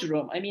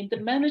boardroom. The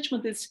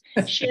management is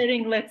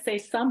sharing, let's say,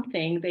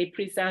 something, they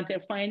present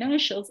their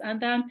financials,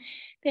 and then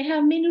they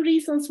have many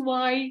reasons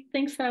why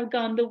things have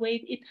gone the way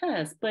it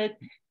has. But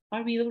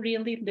are we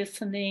really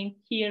listening,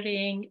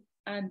 hearing,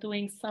 and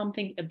doing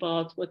something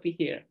about what we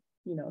hear?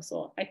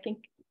 So I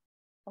think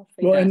I'll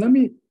say that.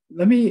 And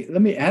let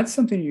me add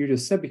something you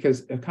just said,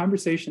 because a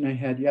conversation I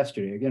had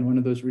yesterday, again, one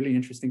of those really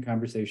interesting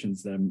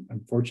conversations that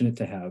I'm fortunate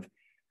to have,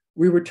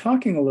 we were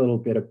talking a little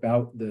bit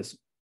about this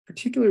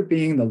particular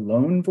being the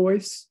lone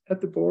voice at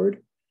the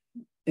board.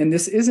 And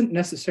this isn't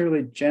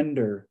necessarily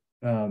gender,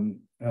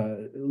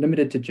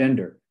 limited to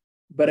gender,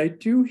 but I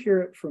do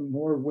hear it from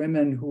more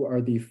women who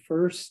are the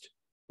first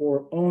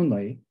or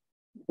only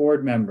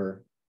board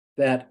member,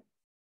 that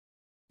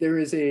there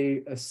is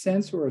a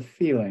sense or a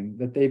feeling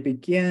that they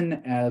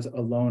begin as a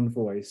lone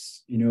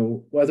voice, you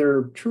know,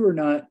 whether true or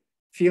not,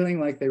 feeling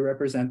like they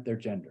represent their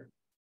gender.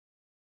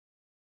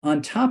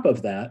 On top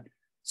of that,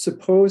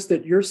 suppose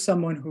that you're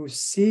someone who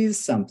sees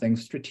something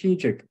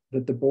strategic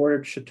that the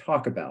board should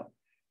talk about.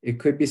 It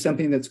could be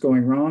something that's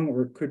going wrong,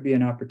 or it could be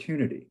an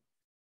opportunity.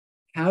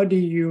 How do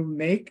you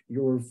make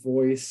your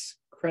voice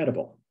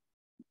credible?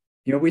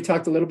 You know, we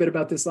talked a little bit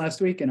about this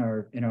last week in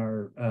our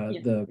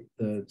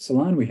the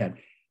salon we had.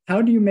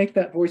 How do you make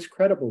that voice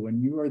credible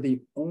when you are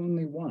the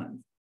only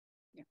one?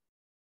 Yeah.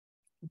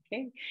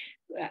 Okay.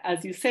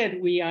 As you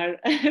said, we are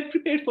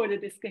prepared for the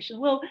discussion.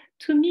 Well,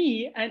 to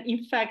me, and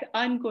in fact,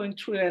 I'm going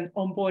through an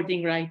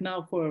onboarding right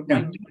now for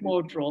my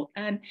board role,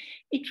 and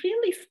it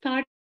really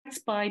starts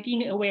by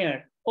being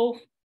aware of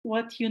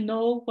what you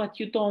know, what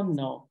you don't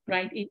know,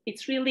 right?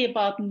 It's really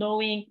about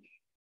knowing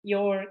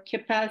your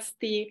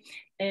capacity,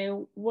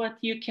 what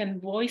you can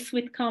voice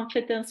with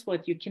confidence,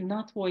 what you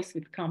cannot voice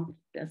with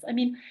confidence. I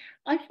mean,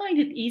 I find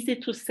it easy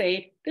to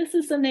say, this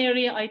is an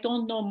area I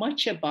don't know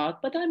much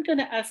about, but I'm going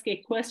to ask a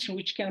question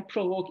which can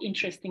provoke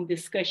interesting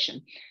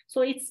discussion.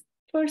 So it's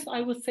first,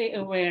 I would say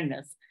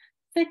awareness.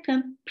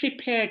 Second,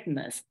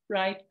 preparedness,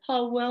 right?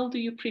 How well do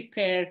you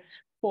prepare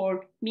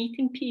for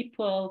meeting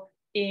people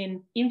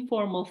in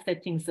informal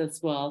settings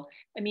as well?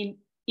 I mean,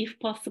 if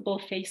possible,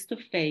 face to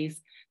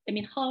face. I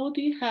mean, how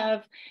do you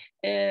have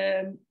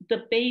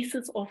the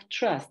basis of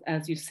trust,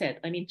 as you said?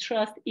 I mean,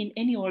 trust in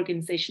any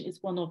organization is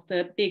one of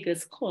the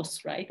biggest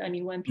costs, right? I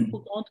mean, when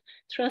people don't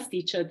trust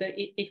each other,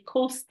 it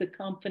costs the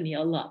company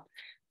a lot,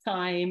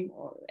 time,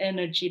 or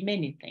energy,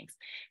 many things.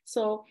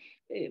 So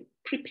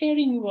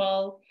preparing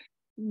well,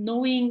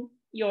 knowing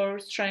your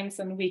strengths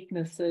and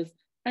weaknesses,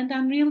 and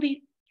then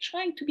really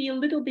trying to be a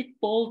little bit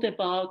bold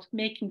about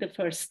making the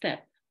first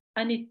step.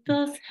 And it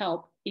does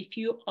help if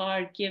you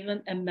are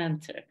given a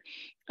mentor.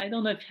 I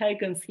don't know if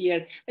Helgen's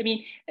here. I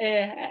mean,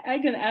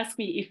 Helgen asked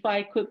me if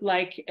I could,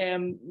 like,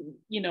 for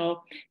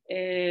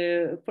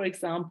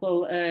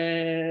example,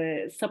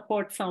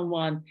 support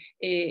someone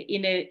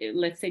in a,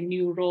 let's say,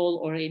 new role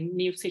or a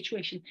new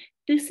situation.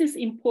 This is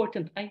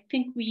important. I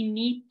think we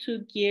need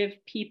to give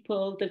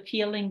people the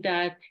feeling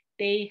that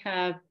they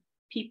have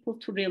people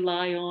to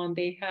rely on,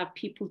 they have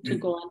people to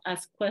go and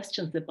ask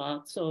questions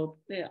about. So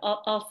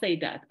I'll say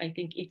that. I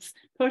think it's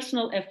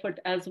personal effort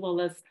as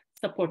well as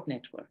support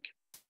network.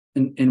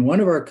 And one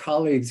of our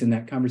colleagues in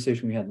that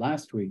conversation we had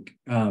last week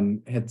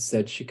had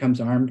said she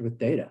comes armed with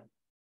data.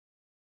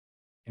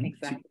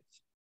 Exactly.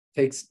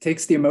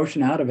 Takes the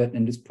emotion out of it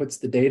and just puts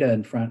the data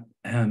in front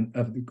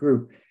of the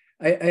group.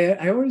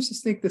 I always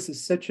just think this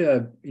is such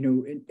a, you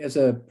know, as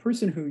a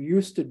person who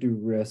used to do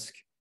risk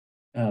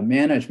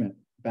management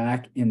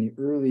back in the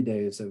early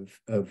days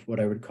of what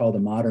I would call the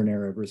modern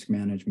era of risk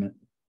management,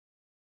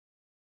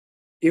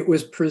 it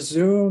was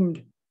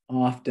presumed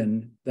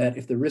often that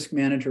if the risk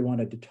manager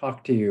wanted to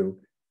talk to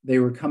you, they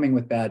were coming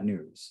with bad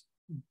news.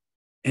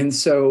 And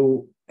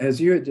so,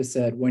 as you had just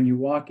said, when you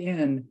walk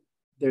in,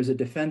 there's a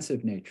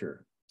defensive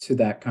nature to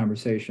that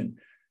conversation.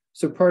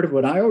 So part of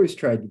what I always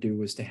tried to do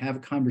was to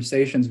have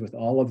conversations with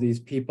all of these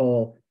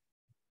people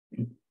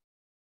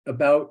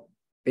about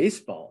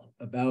baseball,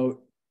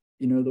 about,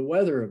 you know, the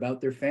weather, about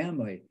their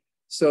family,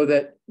 so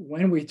that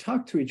when we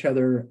talked to each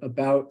other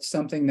about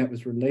something that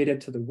was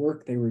related to the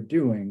work they were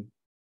doing,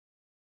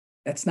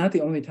 that's not the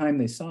only time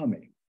they saw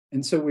me.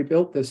 And so we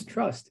built this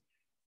trust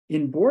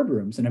in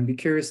boardrooms, and I'd be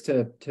curious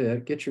to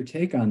get your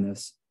take on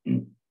this.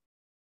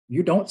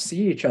 You don't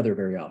see each other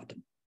very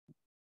often.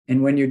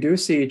 And when you do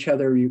see each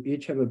other, you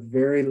each have a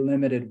very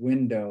limited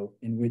window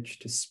in which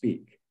to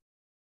speak.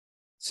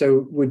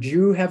 So would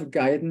you have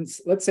guidance?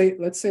 Let's say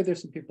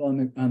there's some people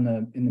in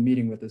the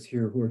meeting with us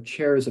here who are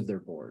chairs of their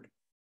board.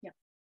 Yeah.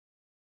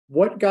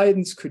 What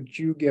guidance could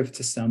you give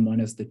to someone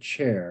as the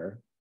chair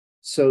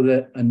so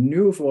that a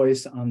new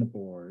voice on the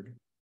board,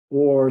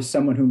 or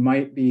someone who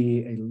might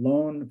be a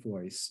lone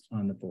voice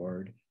on the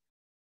board,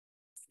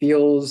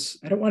 feels,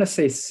 I don't want to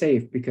say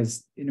safe,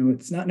 because, you know,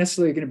 it's not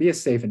necessarily going to be a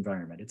safe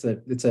environment.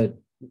 It's a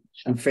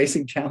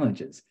facing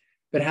challenges,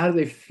 but how do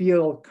they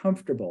feel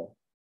comfortable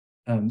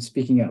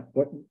speaking up?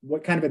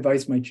 What kind of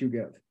advice might you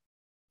give?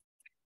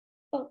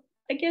 Well,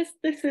 I guess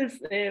this is,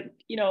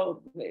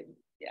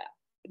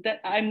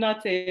 that I'm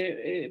not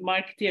a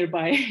marketeer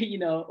by,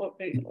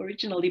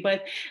 originally,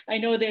 but I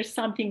know there's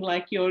something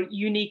like your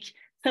unique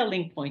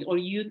selling point or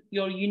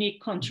your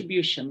unique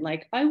contribution.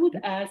 Like I would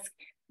ask,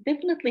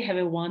 definitely have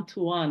a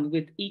one-to-one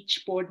with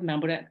each board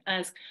member and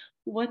ask,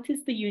 what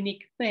is the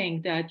unique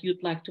thing that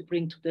you'd like to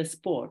bring to this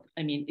board?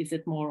 I mean, is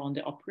it more on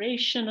the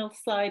operational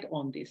side,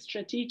 on the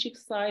strategic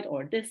side,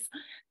 or this?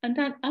 And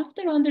then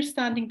after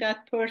understanding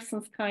that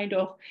person's kind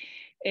of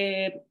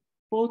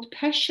both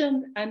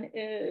passion and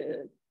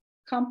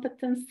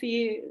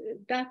competency,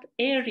 that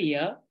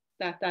area,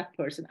 that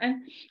person.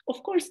 And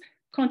of course,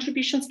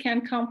 contributions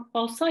can come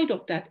outside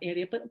of that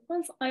area. But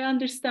once I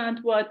understand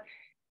what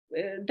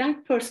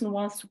that person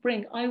wants to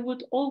bring, I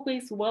would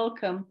always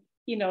welcome,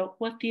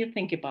 what do you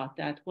think about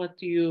that? What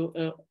do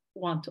you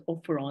want to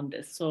offer on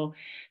this? So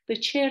the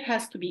chair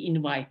has to be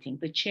inviting.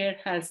 The chair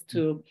has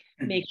to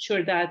make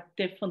sure that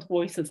different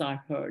voices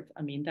are heard.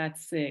 I mean,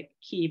 that's a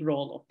key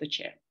role of the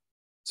chair.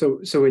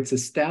 So it's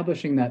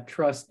establishing that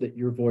trust that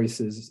your voice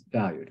is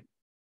valued.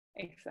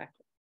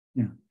 Exactly.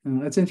 Yeah,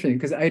 that's interesting,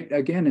 because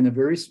again, in a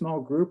very small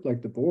group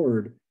like the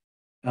board,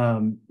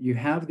 you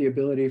have the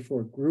ability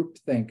for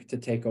groupthink to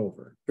take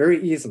over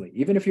very easily.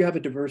 Even if you have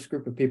a diverse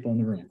group of people in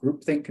the room,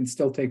 groupthink can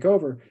still take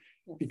over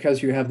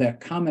because you have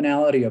that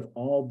commonality of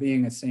all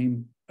being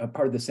a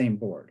part of the same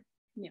board.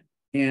 Yeah.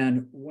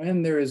 And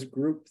when there is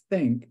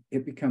groupthink,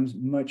 it becomes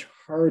much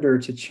harder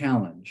to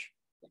challenge.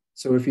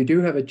 So if you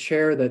do have a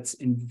chair that's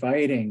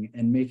inviting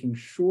and making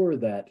sure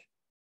that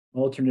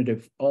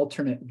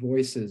alternate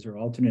voices or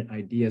alternate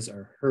ideas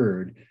are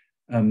heard,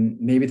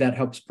 maybe that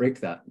helps break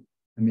that.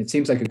 I mean, it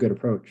seems like a good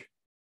approach.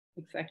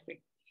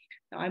 Exactly.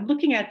 Now I'm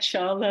looking at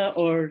Çağla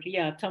or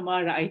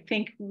Tamara. I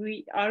think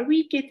we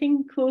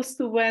getting close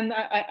to when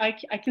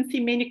I can see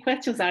many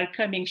questions are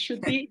coming.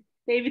 Should we,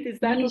 David, is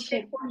that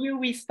okay for you?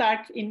 We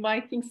start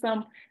inviting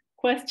some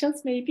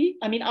questions, maybe.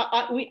 I mean,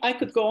 I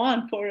could go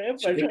on forever.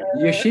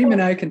 Yeşim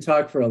and I can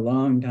talk for a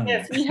long time.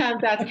 Yes, we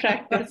have that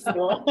practice.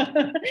 So.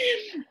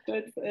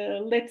 But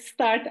let's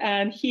start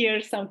and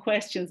hear some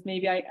questions.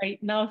 Maybe I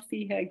now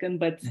see Hagen,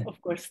 but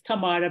of course,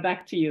 Tamara,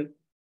 back to you.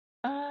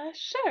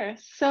 Sure.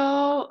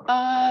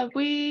 So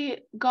we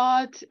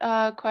got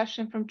a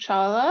question from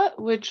Çağla,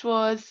 which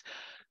was,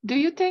 do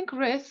you think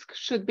risk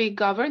should be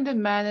governed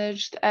and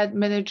managed at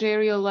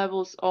managerial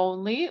levels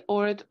only,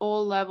 or at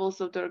all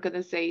levels of the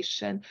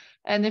organization?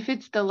 And if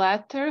it's the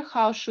latter,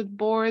 how should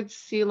boards,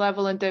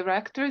 C-level, and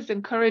directors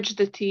encourage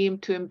the team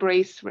to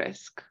embrace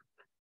risk?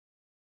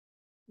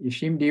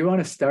 Yeşim, do you want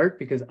to start?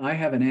 Because I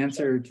have an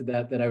answer to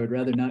that I would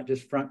rather not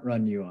just front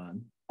run you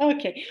on.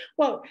 Okay.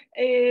 Well,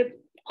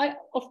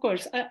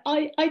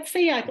 I'd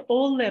say at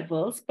all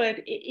levels, but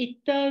it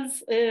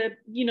does,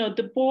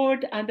 the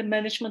board and the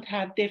management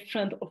have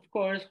different, of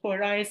course,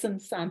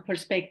 horizons and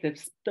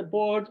perspectives. The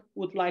board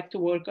would like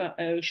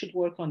to should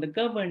work on the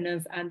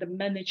governance, and the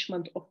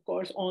management, of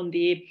course, on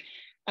the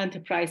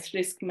enterprise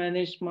risk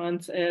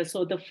management.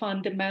 So the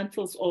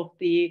fundamentals of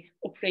the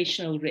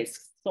operational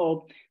risks.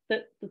 So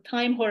the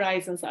time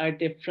horizons are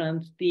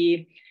different.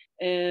 The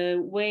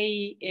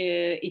way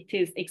it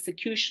is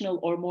executional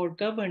or more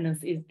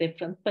governance is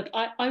different. But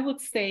I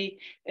would say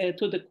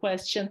to the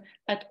question,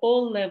 at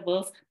all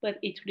levels, but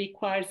it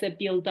requires a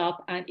build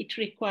up, and it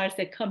requires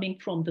a coming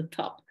from the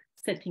top,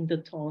 setting the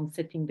tone,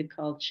 setting the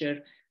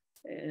culture,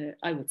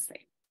 I would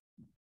say.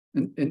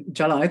 And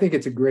Çağla, I think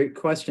it's a great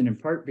question, in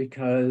part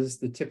because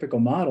the typical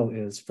model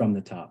is from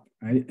the top,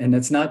 right? And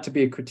it's not to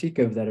be a critique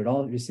of that at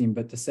all, Yesim,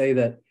 but to say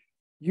that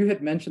you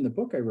had mentioned the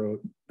book I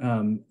wrote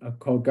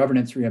called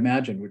Governance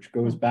Reimagined, which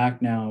goes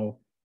back now,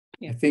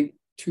 I think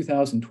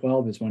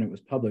 2012 is when it was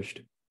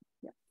published.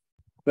 Yeah.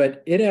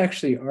 But it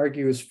actually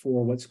argues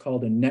for what's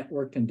called a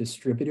networked and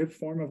distributive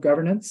form of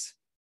governance,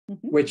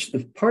 which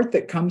the part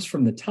that comes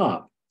from the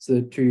top,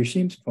 so to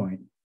Yeşim's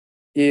point,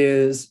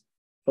 is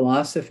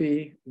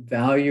philosophy,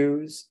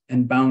 values,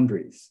 and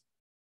boundaries.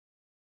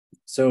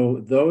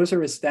 So those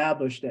are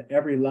established at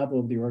every level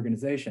of the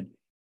organization.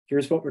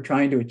 Here's what we're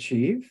trying to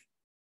achieve.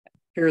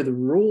 Here are the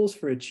rules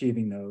for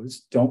achieving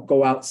those. Don't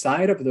go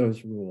outside of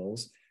those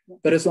rules.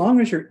 But as long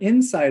as you're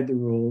inside the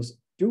rules,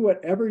 do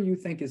whatever you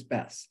think is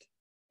best.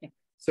 Yeah.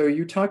 So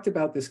you talked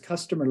about this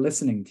customer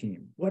listening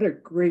team. What a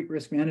great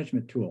risk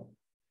management tool.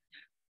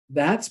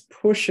 That's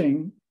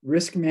pushing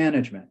risk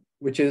management,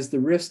 which is the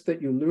risk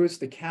that you lose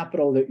the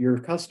capital that your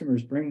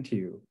customers bring to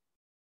you,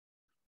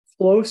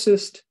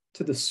 closest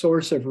to the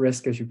source of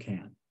risk as you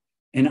can.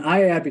 And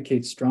I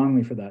advocate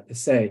strongly for that, to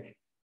say,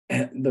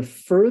 the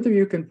further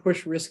you can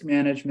push risk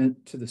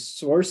management to the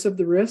source of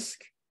the risk,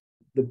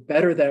 the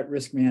better that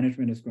risk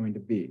management is going to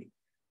be.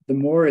 The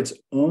more it's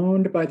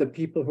owned by the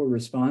people who are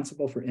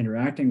responsible for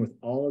interacting with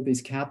all of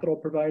these capital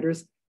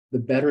providers, the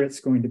better it's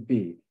going to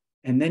be.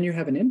 And then you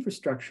have an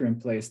infrastructure in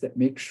place that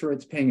makes sure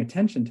it's paying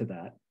attention to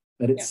that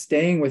it's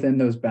staying within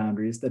those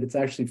boundaries, that it's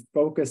actually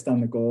focused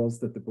on the goals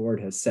that the board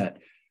has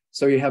set.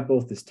 So you have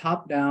both this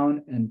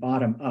top-down and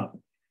bottom-up.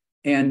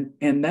 And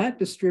that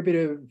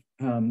distributive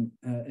and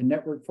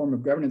network form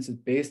of governance is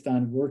based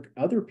on work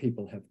other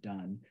people have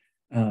done.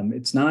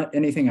 It's not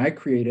anything I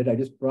created. I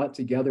just brought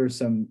together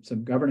some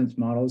governance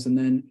models. And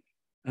then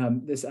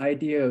this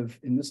idea of,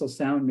 and this will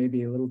sound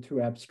maybe a little too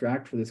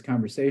abstract for this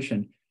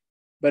conversation,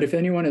 but if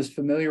anyone is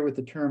familiar with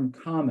the term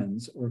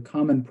commons or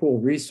common pool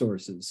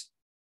resources,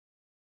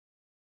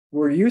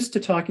 we're used to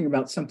talking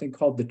about something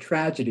called the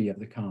tragedy of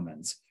the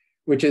commons,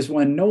 which is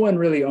when no one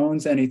really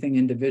owns anything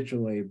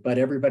individually, but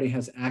everybody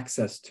has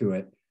access to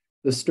it.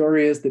 The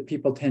story is that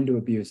people tend to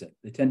abuse it.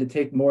 They tend to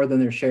take more than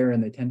their share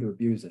and they tend to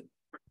abuse it.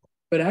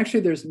 But actually,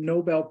 there's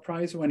Nobel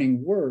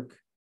Prize-winning work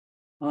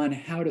on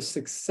how to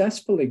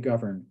successfully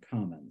govern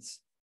commons.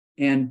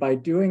 And by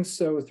doing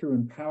so through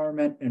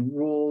empowerment and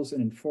rules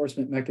and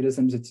enforcement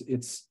mechanisms,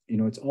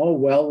 it's all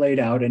well laid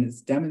out and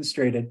it's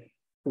demonstrated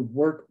to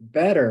work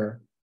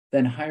better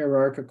than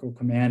hierarchical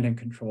command and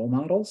control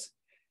models.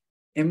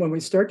 And when we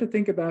start to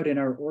think about in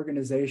our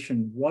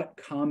organization what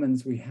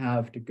commons we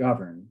have to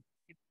govern,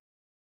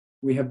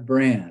 we have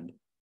brand,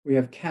 we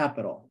have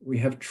capital, we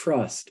have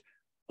trust.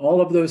 All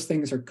of those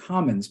things are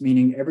commons,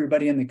 meaning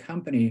everybody in the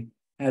company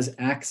has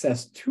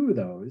access to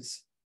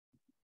those.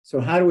 So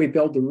how do we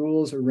build the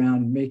rules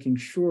around making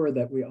sure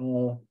that we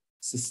all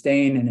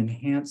sustain and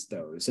enhance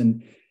those?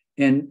 And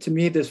to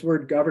me, this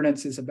word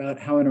governance is about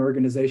how an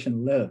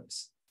organization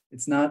lives.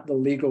 It's not the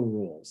legal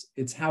rules,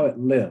 it's how it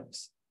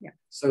lives. Yeah.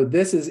 So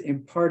this is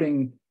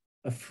imparting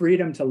a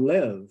freedom to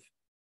live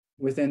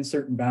within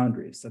certain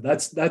boundaries. So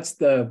that's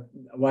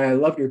why I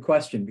love your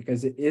question,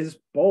 because it is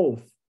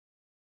both.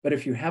 But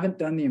if you haven't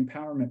done the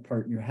empowerment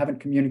part and you haven't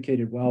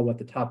communicated well what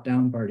the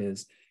top-down part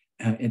is,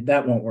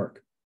 that won't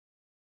work.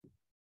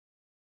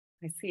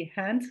 I see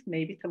hands,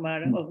 maybe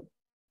Tamara. Oh,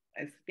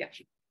 yeah.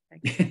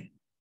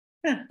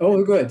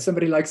 Oh, good.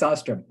 Somebody likes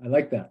Ostrom. I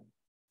like that.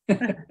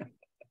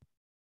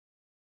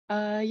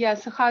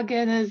 Yes,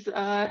 Hagen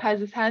has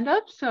his hand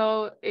up.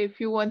 So if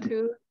you want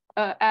to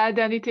add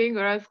anything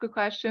or ask a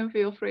question,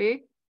 feel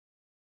free.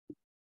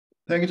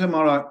 Thank you,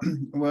 Tamara.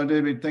 Well,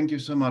 David, thank you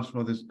so much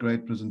for this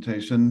great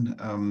presentation.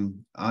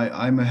 I'm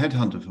a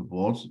headhunter for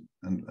boards,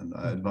 and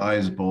I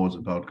advise boards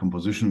about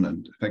composition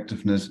and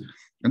effectiveness.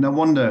 And I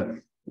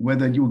wonder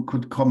whether you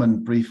could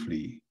comment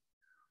briefly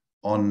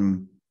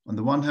on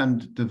the one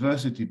hand,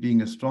 diversity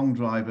being a strong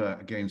driver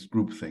against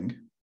groupthink.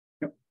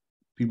 Yep.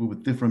 People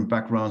with different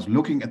backgrounds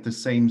looking at the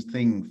same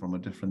thing from a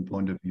different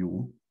point of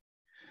view.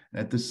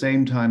 At the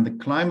same time, the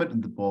climate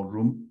in the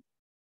boardroom,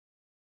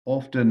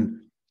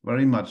 often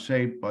very much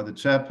shaped by the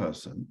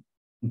chairperson.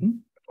 Mm-hmm.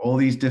 All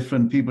these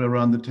different people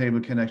around the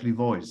table can actually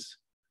voice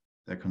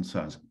their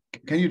concerns.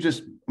 Can you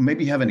just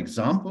maybe have an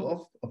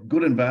example of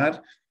good and bad,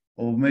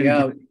 or maybe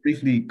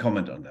briefly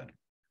comment on that?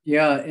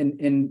 Yeah,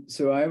 and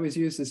so I always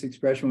use this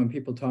expression when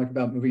people talk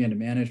about moving into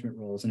management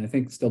roles, and I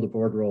think still the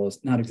board role is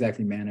not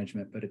exactly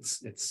management, but it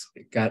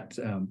got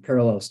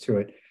parallels to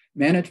it.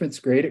 Management's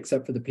great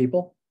except for the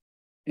people,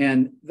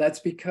 and that's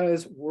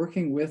because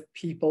working with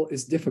people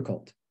is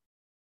difficult.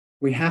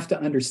 We have to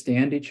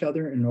understand each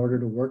other in order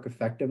to work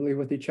effectively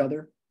with each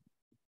other.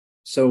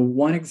 So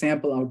one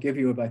example I'll give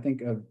you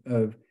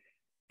of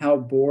how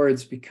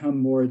boards become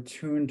more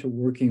attuned to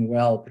working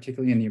well,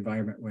 particularly in the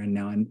environment we're in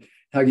now. And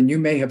Hagen, you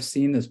may have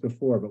seen this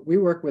before, but we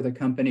work with a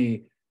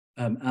company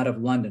out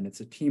of London.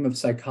 It's a team of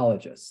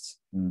psychologists,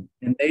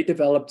 and they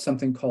developed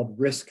something called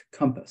Risk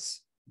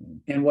Compass.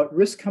 And what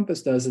Risk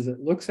Compass does is it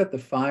looks at the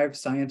 5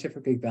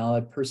 scientifically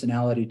valid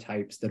personality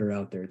types that are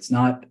out there. It's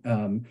not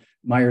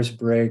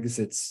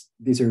Myers-Briggs.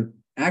 These are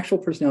actual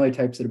personality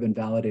types that have been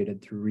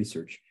validated through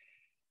research.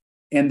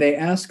 And they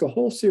ask a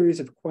whole series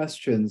of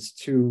questions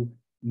to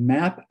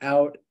map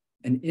out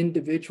an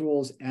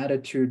individual's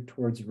attitude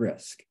towards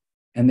risk.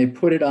 And they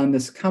put it on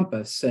this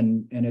compass,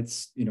 and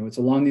it's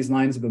along these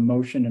lines of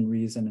emotion and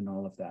reason and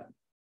all of that.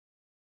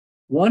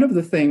 One of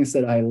the things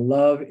that I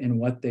love in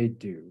what they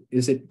do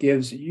is it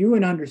gives you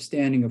an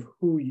understanding of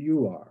who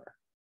you are.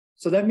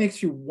 So that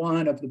makes you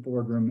one of the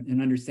boardroom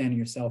and understanding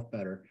yourself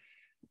better.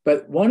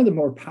 But one of the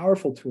more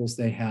powerful tools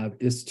they have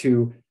is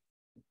to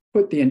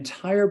put the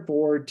entire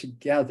board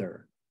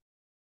together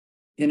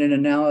in an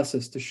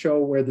analysis to show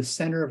where the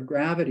center of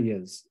gravity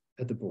is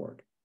at the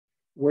board,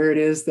 where it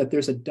is that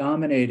there's a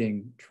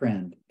dominating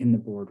trend in the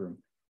boardroom,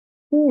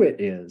 who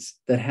it is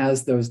that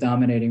has those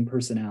dominating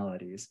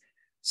personalities,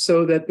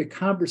 so that the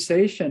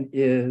conversation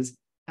is,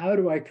 how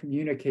do I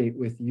communicate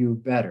with you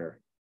better,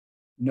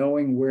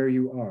 knowing where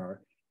you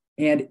are?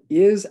 And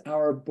is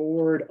our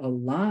board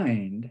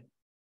aligned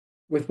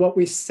with what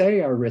we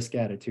say our risk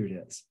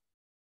attitude is?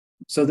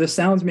 So this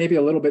sounds maybe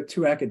a little bit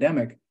too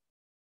academic,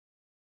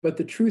 but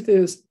the truth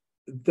is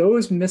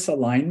those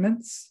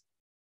misalignments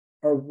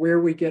are where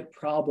we get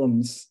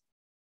problems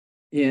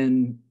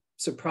in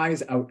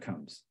surprise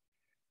outcomes.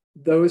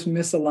 Those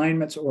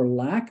misalignments or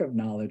lack of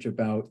knowledge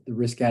about the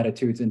risk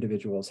attitudes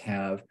individuals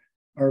have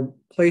are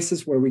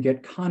places where we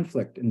get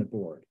conflict in the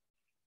board.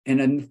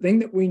 And the thing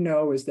that we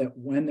know is that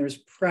when there's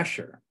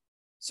pressure,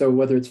 so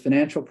whether it's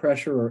financial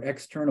pressure or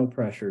external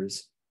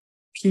pressures,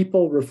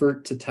 people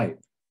revert to type.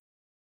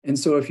 And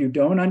so if you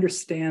don't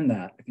understand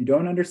that, if you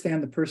don't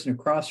understand the person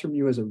across from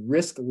you as a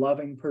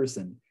risk-loving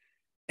person,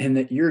 and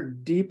that your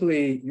deep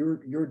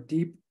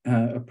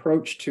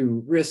approach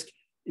to risk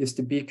is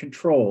to be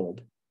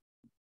controlled,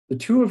 the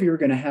two of you are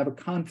going to have a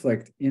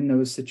conflict in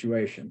those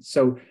situations.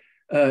 So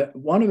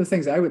one of the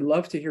things I would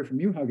love to hear from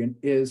you, Hagen,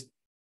 is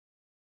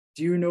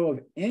do you know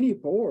of any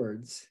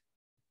boards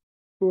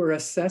who are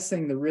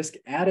assessing the risk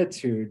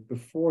attitude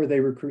before they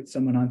recruit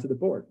someone onto the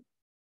board.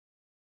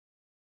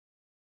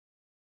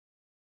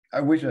 I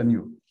wish I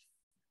knew.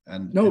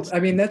 And no, I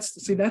mean,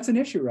 that's an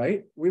issue,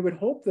 right? We would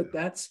hope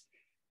that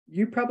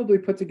you probably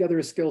put together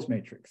a skills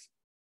matrix,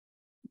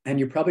 and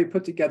you probably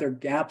put together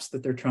gaps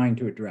that they're trying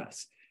to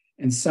address.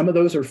 And some of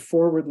those are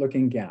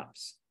forward-looking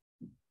gaps.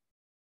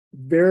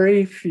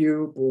 Very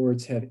few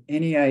boards have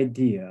any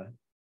idea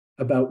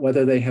about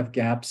whether they have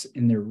gaps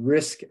in their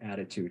risk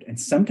attitude. And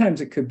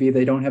sometimes it could be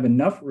they don't have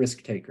enough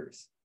risk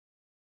takers.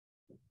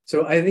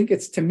 So I think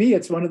to me,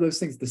 it's one of those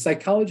things, the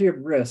psychology of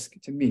risk,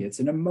 to me, it's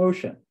an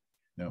emotion.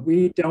 No.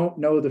 We don't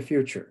know the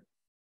future.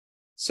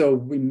 So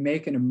we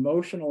make an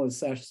emotional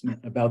assessment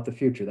about the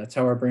future. That's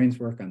how our brains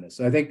work on this.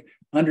 So I think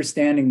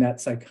understanding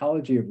that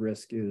psychology of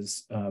risk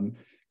is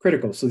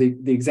critical. So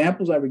the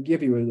examples I would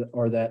give you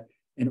are that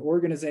an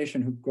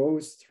organization who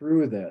goes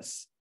through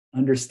this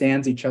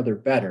understands each other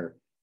better.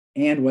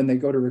 And when they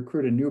go to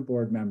recruit a new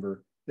board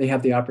member, they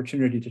have the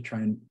opportunity to try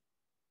and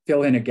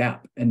fill in a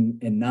gap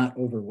and not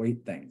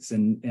overweight things.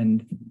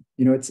 And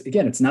you know,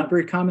 it's not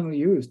very commonly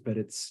used, but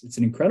it's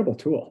an incredible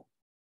tool.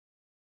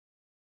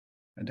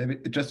 And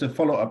David, just a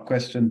follow-up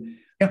question.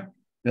 Yeah.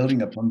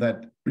 Building upon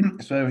that.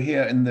 So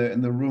here in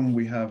the room,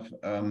 we have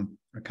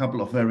a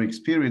couple of very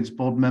experienced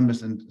board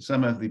members, and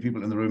some of the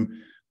people in the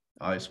room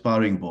are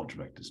aspiring board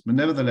directors. But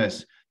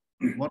nevertheless,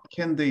 what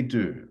can they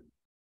do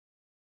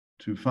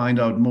to find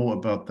out more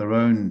about their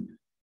own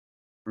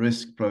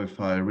risk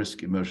profile,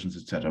 risk emotions,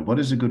 etc.? What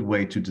is a good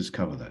way to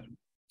discover that?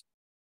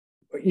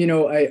 You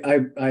know,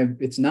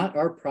 it's not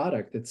our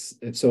product.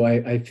 So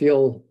I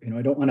feel, you know,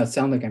 I don't want to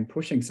sound like I'm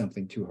pushing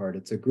something too hard.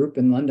 It's a group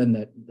in London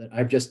that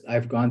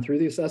I've gone through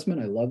the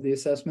assessment. I love the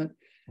assessment.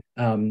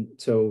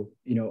 So,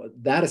 you know,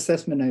 that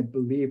assessment, I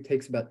believe,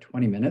 takes about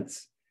 20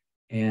 minutes.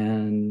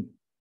 And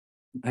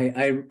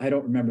I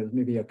don't remember,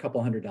 maybe a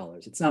couple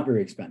 $100. It's not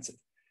very expensive.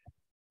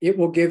 It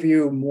will give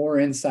you more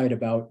insight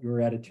about your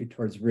attitude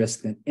towards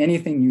risk than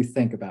anything you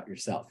think about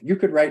yourself. You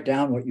could write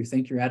down what you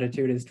think your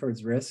attitude is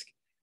towards risk.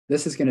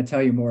 This is going to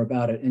tell you more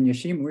about it. And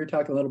Yeşim, we were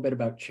talking a little bit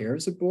about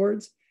chairs of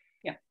boards.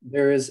 Yeah.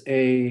 There is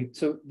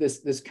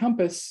this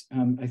compass,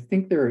 I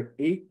think there are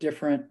 8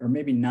 different, or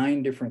maybe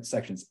 9 different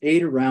sections,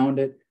 8 around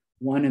it,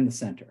 1 in the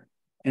center.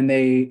 And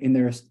they, in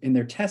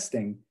their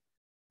testing,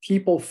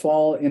 people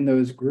fall in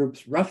those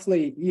groups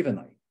roughly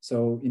evenly.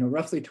 So, you know,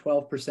 roughly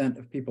 12%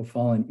 of people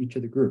fall in each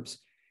of the groups.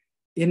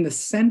 In the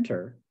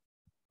center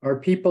are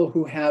people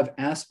who have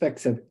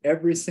aspects of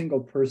every single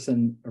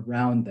person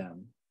around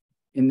them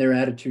in their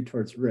attitude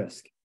towards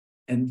risk.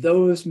 And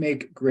those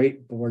make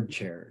great board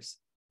chairs.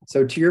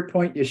 So to your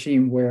point,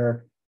 Yeşim,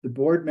 where the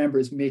board member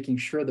is making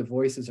sure the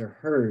voices are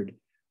heard,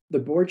 the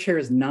board chair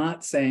is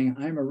not saying,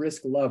 I'm a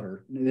risk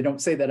lover. They don't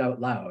say that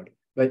out loud,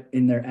 but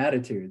in their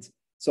attitudes.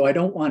 So I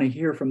don't want to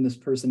hear from this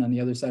person on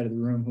the other side of the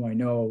room who I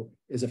know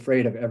is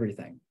afraid of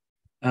everything.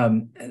 I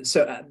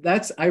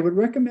would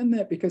recommend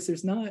that, because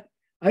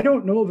I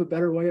don't know of a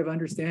better way of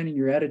understanding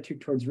your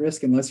attitude towards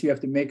risk unless you have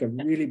to make a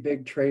really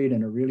big trade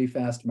in a really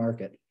fast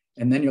market,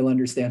 and then you'll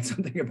understand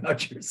something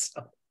about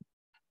yourself.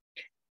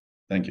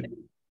 Thank you.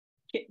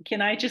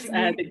 Can I just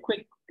add a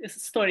quick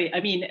story? I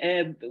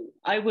mean,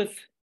 I was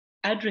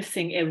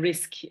addressing a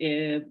risk,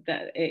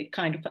 a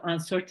kind of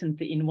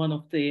uncertainty in one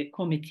of the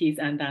committees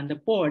and then the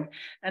board.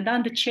 And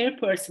then the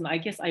chairperson, I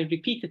guess I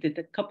repeated it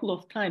a couple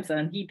of times,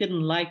 and he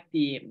didn't like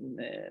the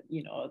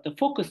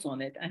focus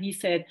on it. And he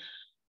said,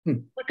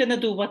 we're going to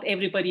do what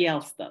everybody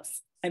else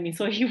does. I mean,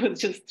 so he was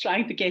just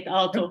trying to get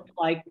out of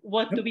like,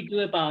 what do we do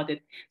about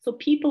it? So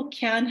people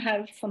can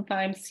have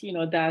sometimes, you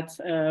know, that,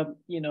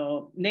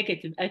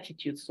 negative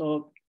attitude.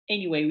 So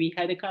anyway, we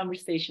had a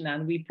conversation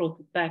and we brought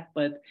it back,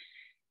 but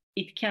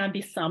it can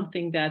be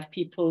something that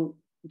people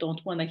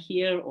don't want to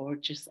hear or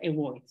just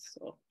avoid.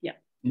 So, yeah.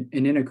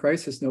 And in a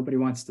crisis, nobody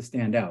wants to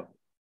stand out,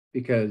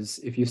 because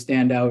if you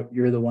stand out,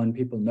 you're the one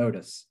people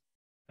notice.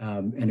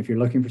 And if you're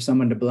looking for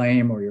someone to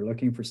blame, or you're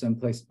looking for some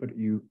place, but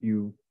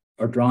you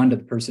are drawn to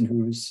the person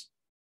who's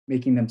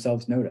making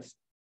themselves noticed.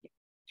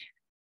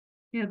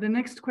 Yeah, the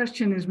next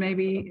question is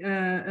maybe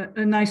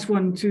a nice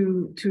one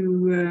to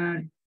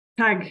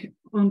tag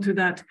onto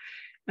that.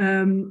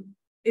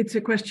 It's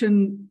a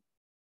question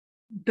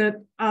that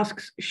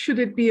asks, should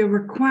it be a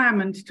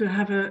requirement to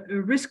have a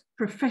risk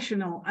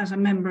professional as a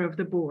member of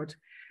the board?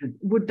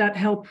 Would that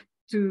help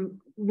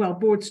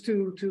boards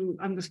to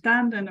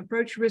understand and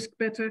approach risk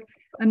better?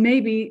 And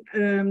maybe,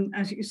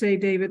 as you say,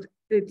 David,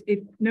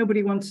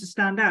 nobody wants to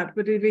stand out,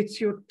 but if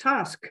it's your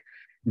task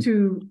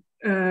to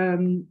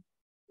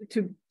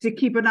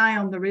keep an eye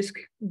on the risk,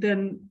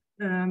 then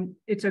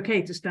it's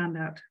okay to stand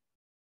out.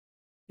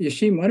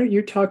 Yeşim, why don't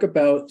you talk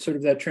about sort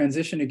of that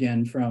transition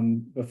again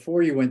from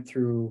before you went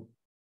through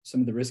some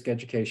of the risk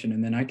education,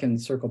 and then I can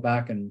circle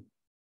back and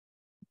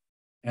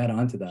add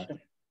on to that. Sure.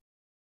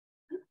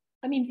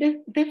 I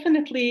mean,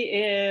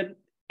 definitely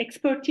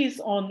expertise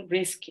on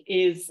risk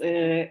is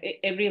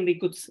a really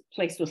good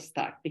place to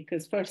start,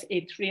 because first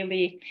it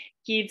really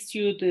gives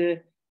you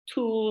the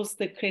tools,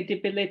 the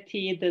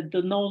credibility,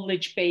 the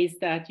knowledge base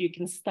that you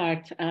can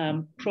start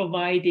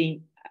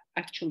providing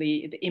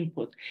actually the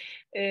input.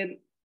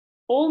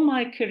 All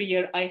my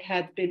career, I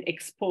had been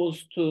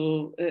exposed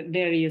to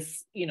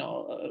various,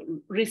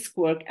 risk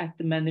work at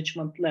the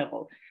management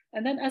level.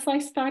 And then as I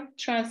started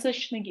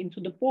transitioning into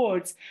the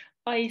boards,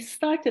 I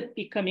started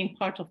becoming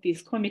part of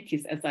these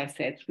committees, as I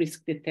said,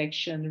 risk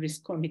detection,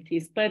 risk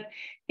committees. But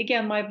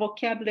again, my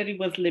vocabulary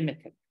was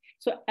limited.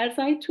 So as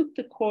I took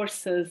the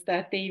courses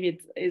that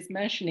David is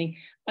mentioning,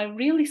 I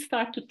really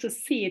started to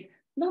see it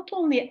not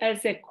only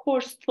as a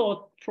course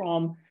taught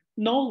from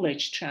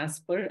knowledge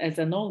transfer, as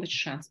a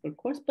knowledge transfer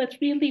course, but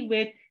really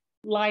with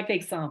live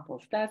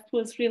examples. That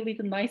was really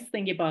the nice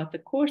thing about the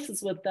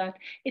courses, was that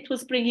it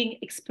was bringing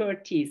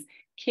expertise,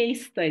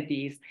 case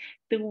studies,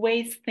 the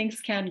ways things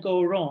can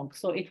go wrong.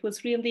 So it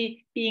was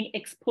really being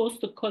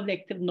exposed to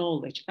collective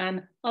knowledge.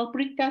 And I'll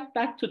bring that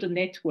back to the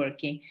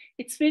networking.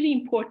 It's very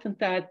important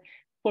that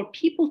for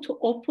people to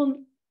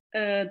open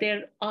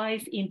their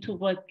eyes into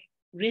what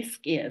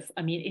risk is.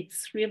 I mean,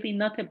 it's really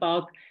not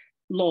about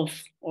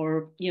loss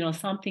or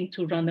something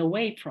to run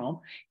away from.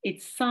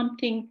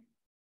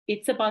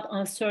 It's about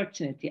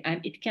uncertainty,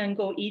 and it can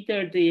go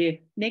either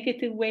the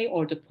negative way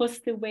or the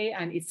positive way,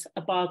 and it's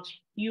about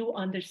you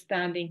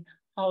understanding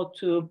how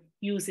to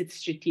use it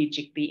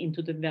strategically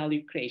into the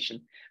value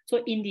creation.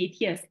 So indeed,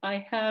 yes,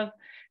 I have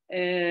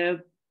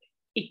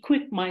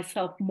equip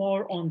myself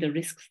more on the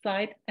risk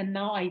side. And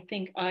now I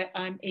think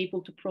I'm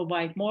able to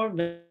provide more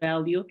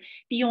value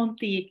beyond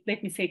the,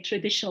 let me say,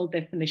 traditional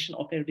definition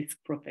of a risk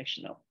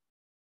professional.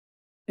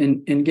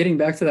 And getting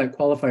back to that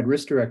qualified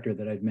risk director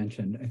that I'd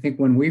mentioned, I think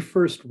when we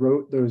first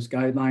wrote those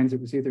guidelines,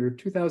 it was either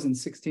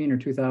 2016 or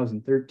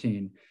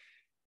 2013.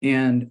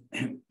 And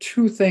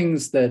two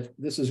things that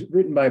this is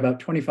written by about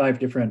 25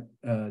 different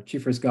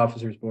chief risk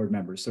officers board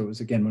members. So it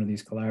was, again, one of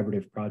these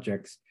collaborative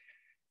projects.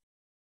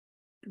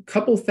 A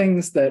couple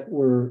things that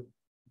were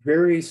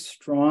very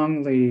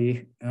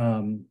strongly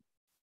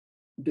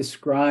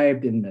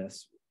described in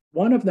this.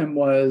 One of them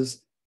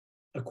was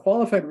a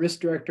qualified risk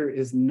director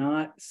is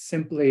not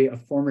simply a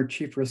former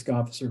chief risk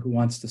officer who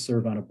wants to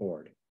serve on a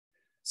board.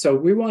 So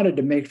we wanted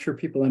to make sure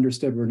people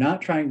understood we're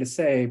not trying to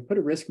say, put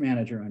a risk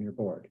manager on your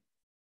board.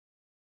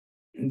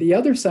 And the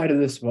other side of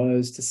this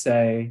was to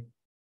say,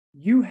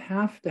 you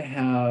have to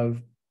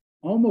have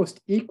almost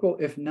equal,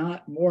 if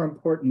not more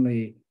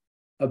importantly,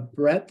 a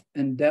breadth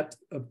and depth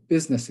of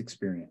business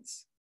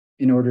experience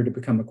in order to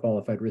become a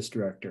qualified risk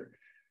director.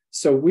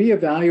 So we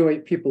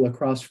evaluate people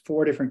across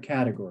 4 different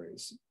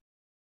categories.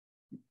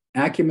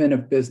 Acumen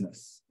of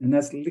business, and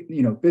that's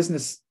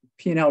business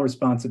P&L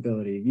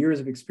responsibility, years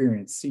of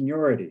experience,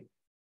 seniority,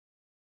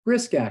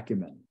 risk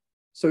acumen.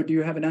 So do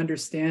you have an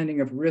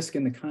understanding of risk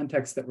in the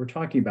context that we're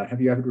talking about?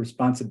 Have you had a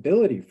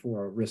responsibility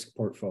for a risk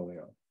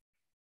portfolio?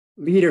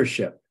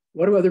 Leadership.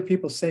 What do other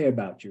people say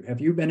about you?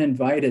 Have you been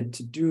invited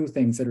to do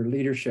things that are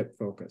leadership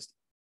focused?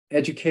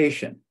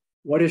 Education.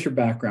 What is your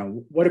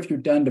background? What have you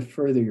done to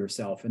further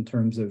yourself in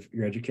terms of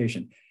your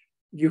education?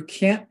 You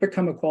can't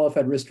become a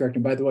qualified risk director.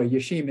 And by the way,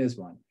 Yeşim is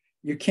one.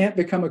 You can't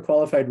become a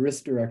qualified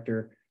risk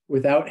director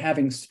without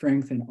having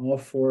strength in all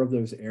 4 of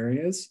those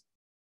areas.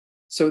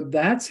 So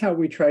that's how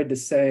we tried to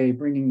say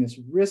bringing this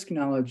risk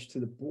knowledge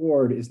to the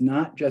board is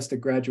not just a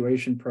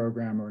graduation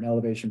program or an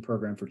elevation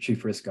program for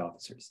chief risk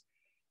officers.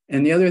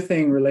 And the other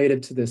thing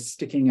related to this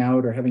sticking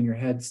out or having your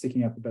head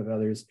sticking up above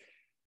others,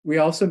 we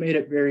also made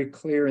it very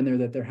clear in there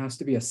that there has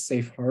to be a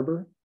safe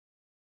harbor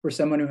for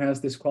someone who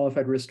has this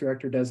qualified risk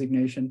director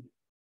designation.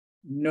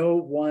 No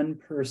one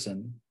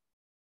person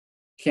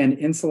can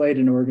insulate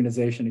an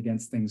organization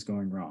against things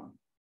going wrong.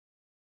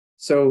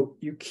 So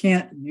you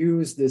can't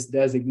use this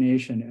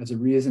designation as a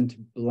reason to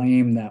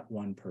blame that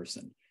one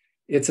person.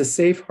 It's a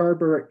safe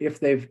harbor if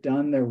they've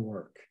done their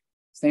work.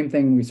 Same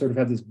thing, we sort of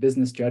have this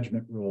business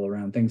judgment rule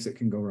around things that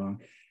can go wrong.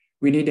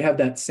 We need to have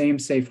that same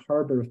safe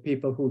harbor of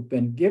people who've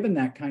been given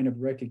that kind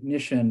of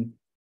recognition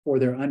for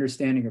their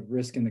understanding of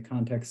risk in the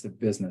context of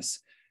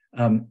business.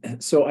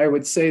 So I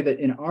would say that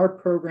in our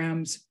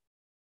programs,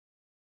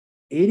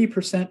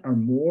 80%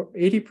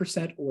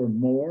 or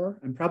more,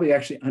 I'm probably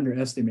actually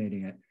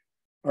underestimating it,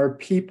 are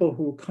people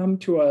who come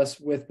to us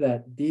with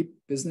that deep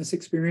business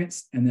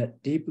experience and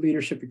that deep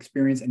leadership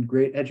experience and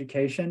great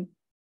education.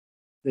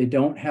 They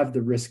don't have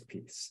the risk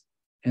piece.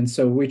 And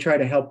so we try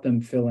to help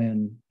them fill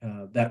in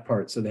that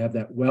part so they have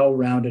that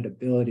well-rounded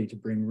ability to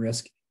bring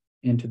risk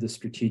into the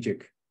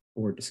strategic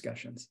board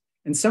discussions.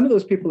 And some of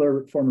those people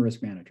are former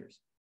risk managers,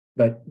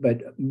 but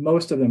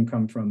most of them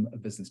come from a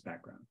business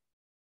background.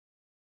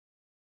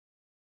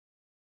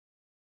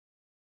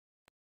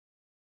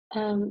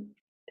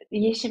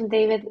 Yeşim,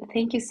 David,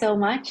 thank you so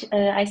much.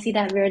 I see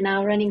that we're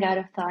now running out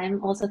of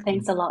time. Also,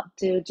 thanks a lot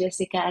to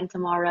Jessica and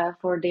Tamara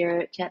for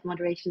their chat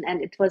moderation.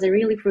 And it was a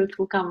really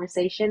fruitful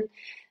conversation.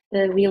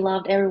 We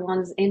loved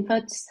everyone's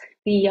inputs.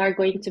 We are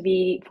going to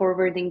be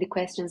forwarding the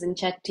questions in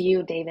chat to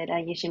you, David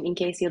and Yeşim, in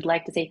case you'd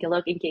like to take a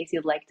look, in case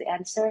you'd like to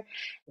answer.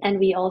 And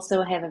we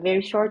also have a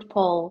very short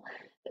poll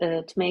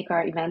to make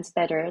our events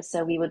better.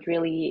 So we would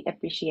really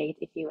appreciate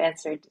if you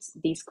answered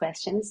these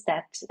questions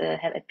that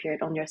have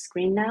appeared on your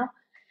screen now.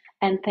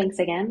 And thanks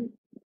again.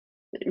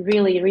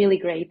 Really, really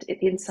great,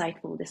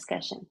 insightful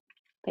discussion.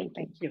 Thank you.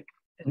 Thank you.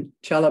 And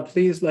Çağla,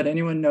 please let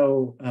anyone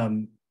know,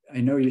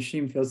 I know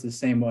Yeşim feels the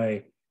same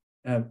way.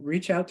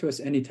 Reach out to us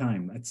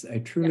anytime. I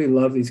truly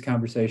love these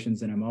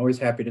conversations, and I'm always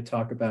happy to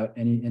talk about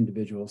any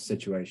individual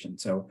situation.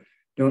 So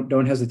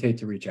don't hesitate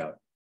to reach out.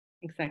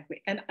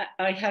 Exactly. And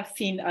I have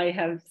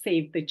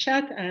saved the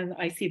chat, and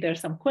I see there are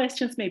some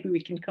questions. Maybe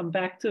we can come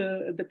back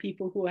to the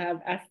people who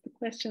have asked the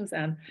questions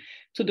and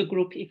to the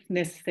group if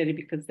necessary,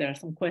 because there are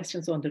some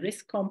questions on the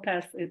risk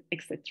compass,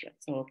 etc.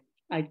 So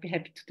I'd be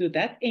happy to do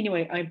that.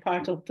 Anyway, I'm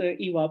part of the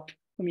EWOB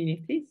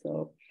community,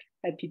 so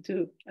happy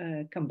to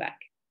come back.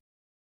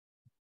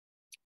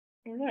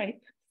 All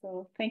right.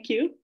 So thank you.